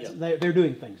anyway, they're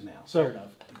doing things now. So fair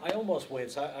enough. I almost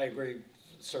wish, I agree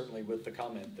certainly with the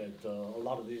comment that a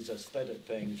lot of these aesthetic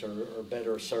things are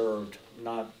better served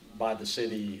not by the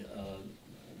city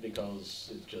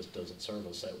because it just doesn't serve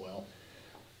us that well,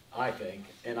 I think.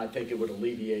 And I think it would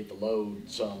alleviate the load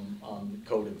some on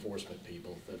code enforcement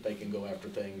people, that they can go after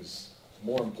things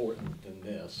more important than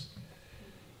this.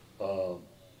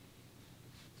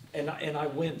 And I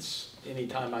wince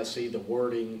anytime I see the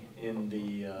wording in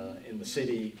the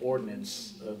city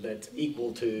ordinance that's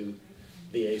equal to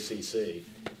the ACC.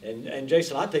 And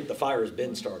Jason, I think the fire has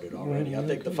been started already. I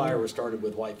think the fire was started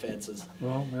with white fences.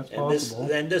 Well, that's and possible.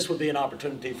 This would be an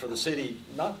opportunity for the city,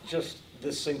 not just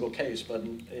this single case, but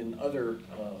in other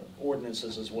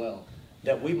ordinances as well,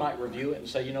 that we might review it and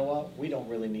say, you know what, we don't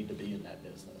really need to be in that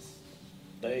business.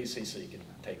 The ACC can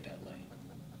take that lane.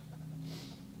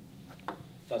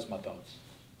 That's my thoughts.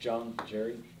 John,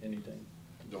 Jerry, anything?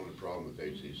 The only problem with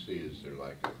ACC is their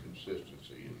lack of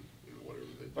consistency in whatever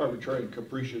they do. arbitrary and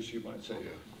capricious, you might say.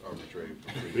 Yeah, arbitrary and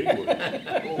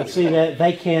capricious. See, that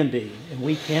they can be, and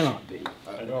we cannot be.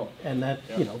 I know. And that,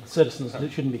 citizens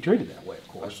shouldn't be treated that way, of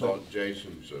I course. thought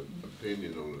Jason's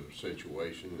opinion on the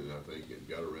situation, and I think it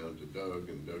got around to Doug,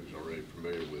 and Doug's already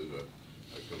familiar with a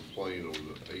complaint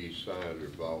on the east side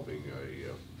involving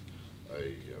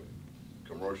a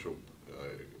commercial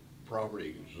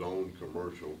property, zone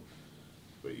commercial,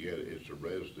 but yet it's a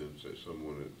residence that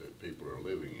that people are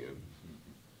living in,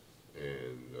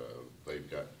 and they've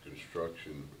got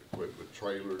construction equipment,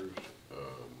 trailers,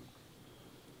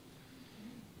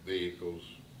 vehicles,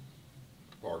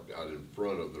 parked out in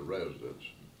front of the residence.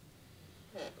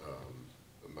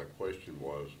 My question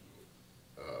was,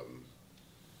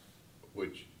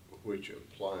 which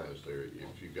applies there?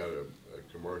 If you've got a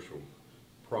commercial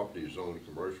property zone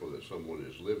commercial that someone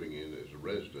is living in as a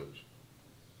residence,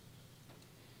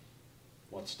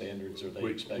 What standards are they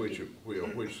expected?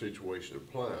 which situation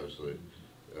applies, the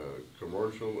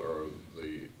commercial or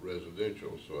the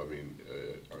residential? So I mean,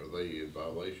 are they in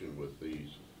violation with these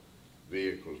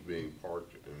vehicles being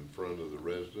parked in front of the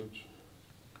residence?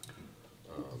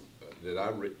 Did I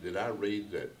read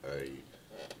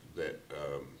that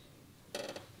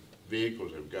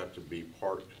vehicles have got to be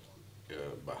parked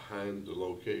behind the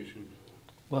location?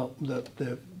 Well,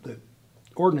 the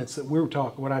ordinance that we were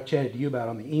talking, what I chatted to you about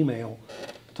on the email,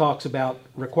 talks about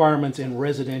requirements in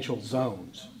residential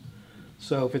zones.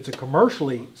 So if it's a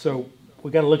commercially, so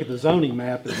we got to look at the zoning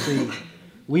map and see,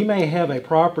 we may have a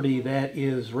property that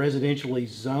is residentially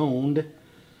zoned,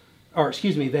 or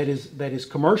excuse me, that is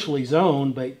commercially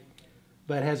zoned, but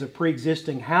has a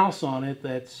pre-existing house on it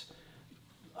that's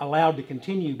allowed to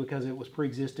continue because it was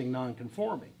pre-existing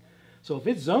non-conforming. So if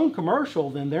it's zoned commercial,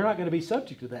 then they're not going to be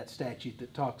subject to that statute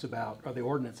that talks about, or the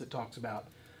ordinance that talks about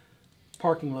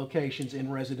parking locations in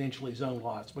residentially zoned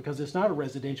lots, because it's not a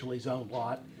residentially zoned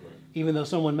lot, even though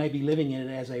someone may be living in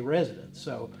it as a resident.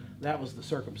 So that was the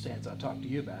circumstance I talked to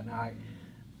you about. Now,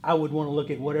 I would want to look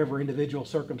at whatever individual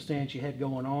circumstance you had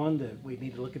going on, that we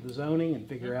need to look at the zoning and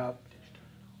figure out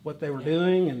what they were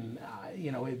doing, and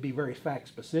you know, it'd be very fact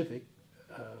specific.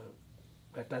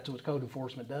 If that's what code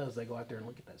enforcement does, they go out there and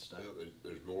look at that stuff. Yeah,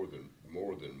 there's more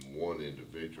than one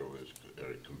individual that's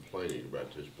complaining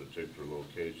about this particular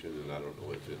location, and I don't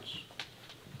know if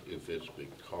it's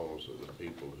because of the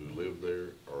people who live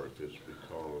there, or if it's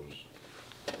because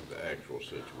of the actual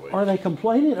situation. Are they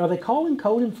complaining? Are they calling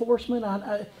code enforcement?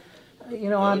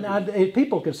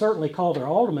 People can certainly call their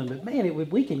alderman, but man,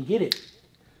 we can get it.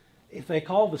 If they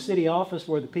call the city office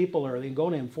where the people are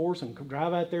going to enforce and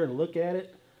drive out there and look at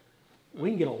it, we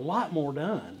can get a lot more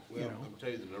done. Well, I'll tell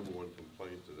you, the number one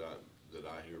complaint that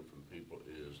I hear from people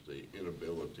is the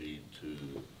inability to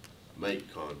make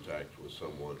contact with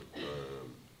someone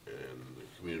in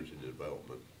the community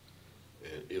development.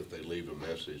 And if they leave a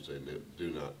message, they do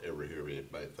not ever hear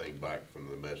anything back from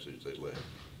the message they left.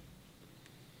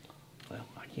 Well,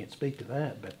 I can't speak to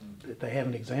that, but if they have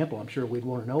an example, I'm sure we'd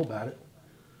want to know about it.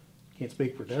 Can't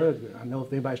speak for Doug, but I know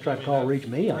if anybody's tried to call or reach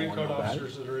me, I want to know about it. Code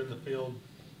officers that are in the field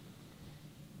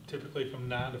typically from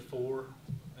 9 to 4,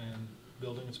 and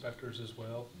building inspectors as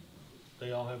well.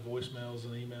 They all have voicemails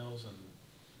and emails, and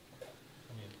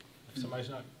I mean, if somebody's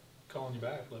not calling you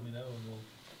back, let me know,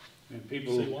 and we'll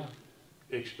see why.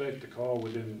 Expect a call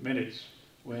within minutes,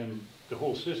 when the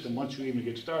whole system, once you even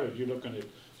get started, you're looking at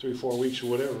 3 or 4 weeks or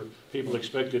whatever. People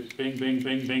expect it bing, bing,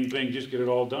 bing, bing, bing, just get it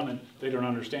all done, and they don't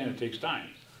understand it takes time.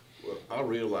 Well, I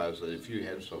realize that if you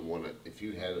had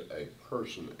a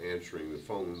person answering the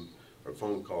phone or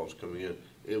phone calls coming in,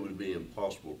 it would be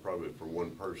impossible probably for one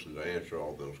person to answer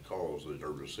all those calls that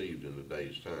are received in a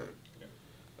day's time.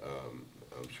 Yeah.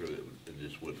 I'm sure that it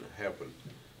just wouldn't happen.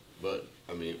 But,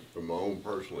 I mean, from my own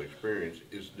personal experience,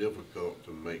 it's difficult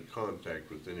to make contact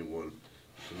with anyone in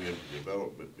community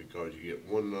development, because you get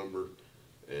one number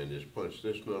and just punch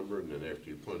this number, and then after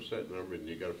you punch that number, and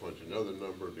you got to punch another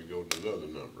number to go to another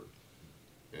number.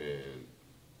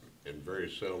 And very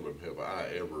seldom have I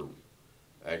ever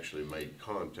actually made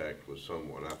contact with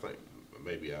someone. I think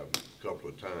maybe a couple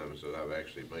of times that I've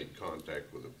actually made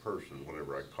contact with a person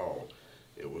whenever I called.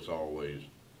 It was always,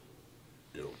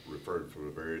 you know, referred from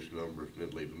the various numbers and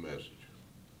then leave a message.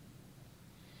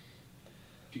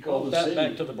 If you call the city.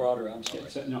 Back to the broader, I'm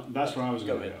sorry. No, that's what I was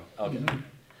going to go. Okay.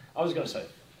 I was going to say,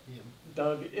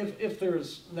 Doug, if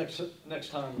there's, next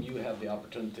time you have the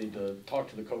opportunity to talk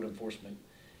to the code enforcement,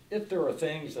 if there are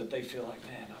things that they feel like,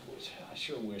 man, I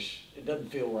sure wish, it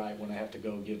doesn't feel right when I have to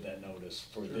go give that notice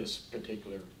for this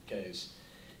particular case.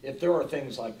 If there are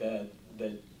things like that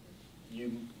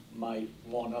you might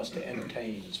want us to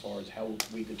entertain as far as how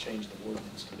we could change the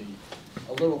ordinance to be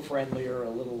a little friendlier, a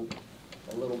little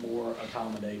more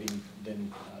accommodating,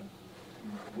 then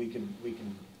we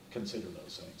can consider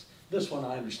those things. This one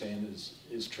I understand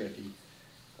is tricky.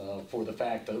 For the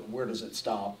fact that where does it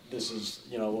stop? This is,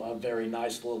 you know, a very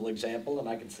nice little example, and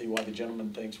I can see why the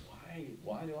gentleman thinks,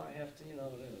 why do I have to, you know,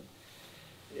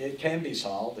 it can be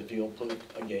solved if you'll put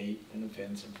a gate and a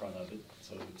fence in front of it,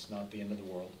 so it's not the end of the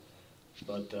world.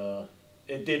 But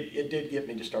it did get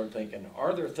me to start thinking,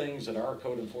 are there things that our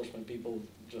code enforcement people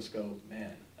just go,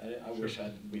 man, I wish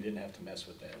we didn't have to mess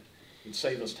with that. It'd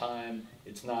save us time.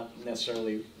 It's not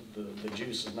necessarily, the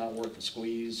juice is not worth the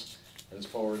squeeze as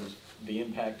far as the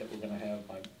impact that we're gonna have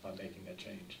by making that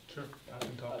change. Sure, I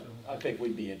can talk to them. I think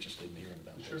we'd be interested in hearing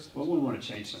about this. Well, we want to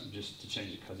change something just to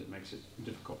change it because it makes it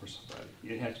difficult for somebody.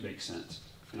 It has to make sense.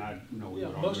 And I know we Yeah,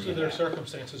 would all most agree of their with that.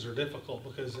 circumstances are difficult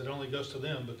because it only goes to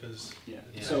them because. Yeah,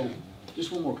 so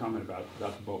just one more comment about the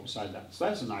boat beside that. So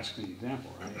that's a nice clean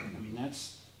example, right? I mean,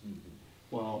 that's,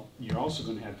 well, you're also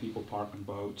gonna have people parking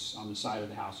boats on the side of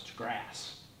the house, it's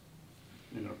grass.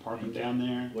 They're gonna park them down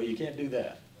there. Well, you can't do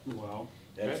that. Well.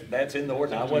 That's in the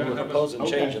ordinance. I wasn't proposing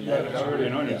changing that. It's already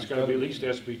in ordinance, it's gotta be at least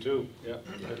SB2. Yeah.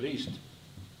 At least.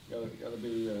 Gotta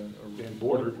be, And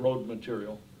bordered. road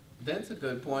material. That's a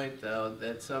good point, though,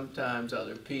 that sometimes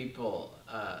other people,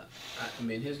 I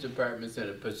mean, his department's in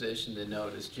a position to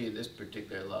notice, gee, this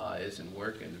particular law isn't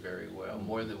working very well,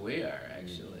 more than we are,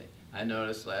 actually. I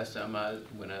noticed last time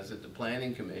when I was at the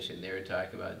planning commission, they were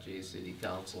talking about, gee, city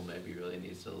council maybe really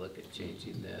needs to look at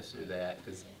changing this or that,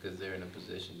 because they're in a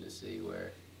position to see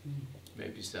where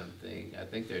maybe something, I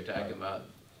think they're talking about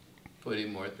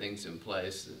putting more things in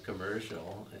place,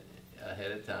 commercial,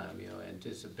 ahead of time, you know,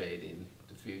 anticipating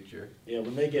the future. Yeah,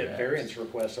 when they get variance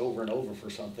requests over and over for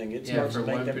something, it Yeah, starts for to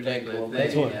make one them think, particular well,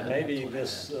 thing, maybe, yeah. maybe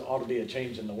this ought to be a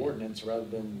change in the ordinance rather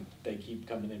than they keep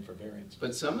coming in for variance.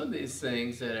 But some of these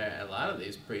things that are, a lot of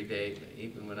these predate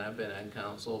even when I've been on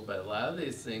council, but a lot of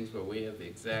these things where we have the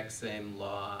exact same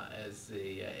law as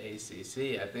the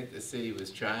ACC, I think the city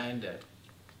was trying to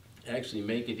actually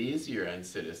make it easier on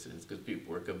citizens, because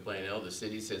people were complaining, oh, the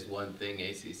city says one thing,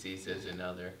 ACC says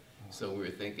another. So we were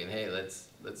thinking, hey,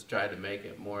 let's try to make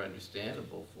it more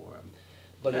understandable for them.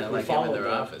 But if we like having followed their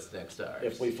that, office next to ours.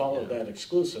 if we followed that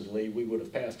exclusively, we would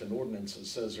have passed an ordinance that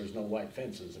says there's no white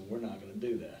fences, and we're not gonna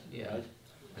do that, Yeah. right?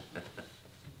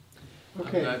 I'm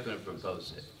Okay. not gonna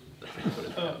propose it. Let's put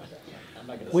it that way. I'm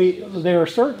not gonna say yes. There are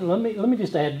certain, let me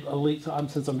just add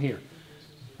since I'm here,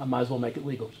 I might as well make it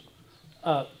legal.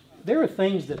 There are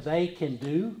things that they can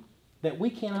do that we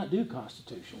cannot do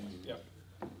constitutionally. Yep.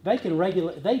 They can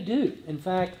regulate, they do. In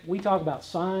fact, we talk about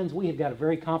signs, we have got a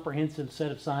very comprehensive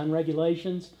set of sign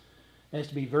regulations. It has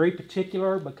to be very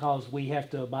particular because we have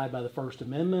to abide by the First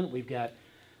Amendment. We've got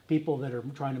people that are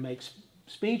trying to make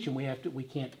speech and we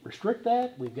can't restrict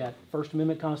that. We've got First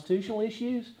Amendment constitutional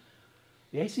issues.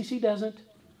 The ACC doesn't.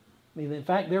 I mean, in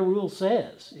fact, their rule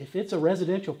says if it's a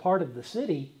residential part of the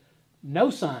city,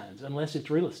 no signs unless it's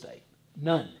real estate.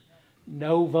 None.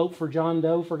 No vote for John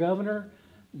Doe for governor.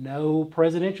 No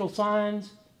presidential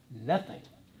signs. Nothing.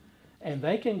 And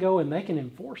they can go and they can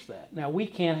enforce that. Now, we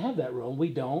can't have that rule. We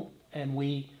don't. And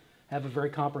we have a very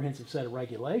comprehensive set of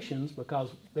regulations because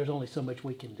there's only so much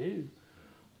we can do.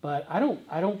 But I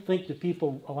don't think that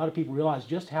a lot of people realize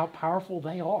just how powerful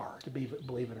they are,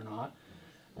 believe it or not.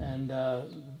 And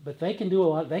but they can do a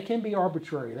lot. They can be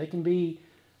arbitrary. They can be,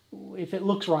 if it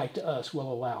looks right to us,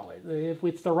 we'll allow it. If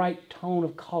it's the right tone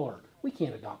of color, we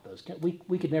can't adopt those.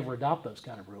 We could never adopt those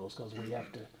kind of rules because we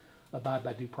have to abide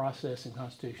by due process and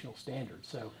constitutional standards.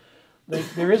 So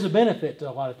there is a benefit to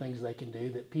a lot of things they can do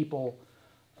that people,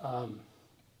 I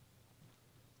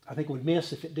think, would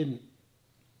miss if it didn't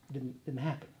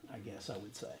happen. I guess I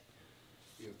would say.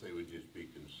 If they would just be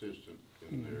consistent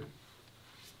in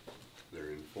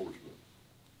their enforcement.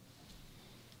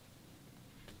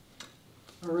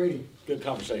 All righty. Good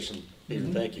conversation, Peter,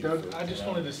 thank you. Doug? I just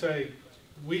wanted to say,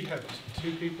 we have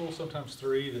 2 people, sometimes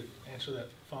 3, that answer that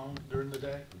phone during the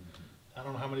day. I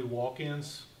don't know how many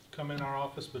walk-ins come in our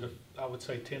office, but I would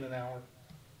say 10 an hour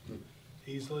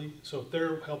easily. So if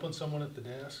they're helping someone at the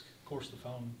desk, of course the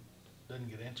phone doesn't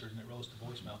get answered and it rolls to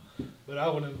voicemail. But I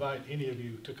would invite any of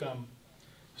you to come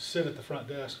sit at the front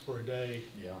desk for a day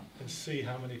and see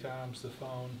how many times the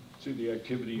phone See the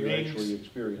activity you rings, actually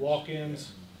experience.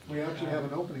 walk-ins. We actually have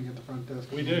an opening at the front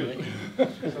desk. We do. So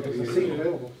there's a seat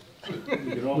available.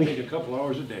 We could all take a couple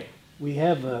hours a day. We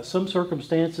have some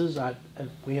circumstances.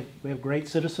 We have great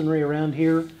citizenry around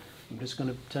here. I'm just going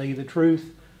to tell you the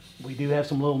truth. We do have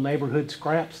some little neighborhood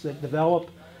scraps that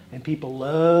develop, and people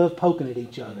love poking at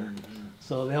each other.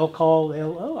 So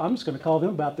I'm just going to call them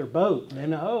about their boat. And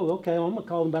then, okay, well, I'm going to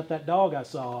call them about that dog I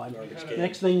saw. And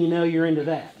next thing you know, you're into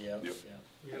that.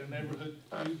 We had a neighborhood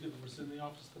feud that was in the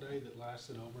office today that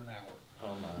lasted over an hour.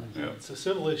 Oh, my. It's a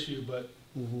civil issue, but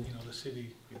you know, the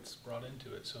city gets brought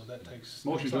into it, so that takes.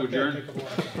 Motion things to like that adjourn. take a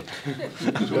lot of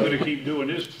time. So we're gonna keep doing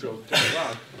this till 10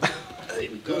 o'clock.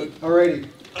 All righty.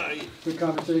 Good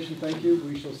conversation, thank you.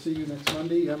 We shall see you next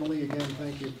Monday. Emily, again,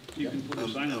 thank you. You can put a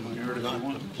sign on here if you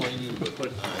want. But you need to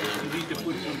put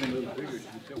something a little bigger to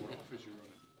tell what office you're in.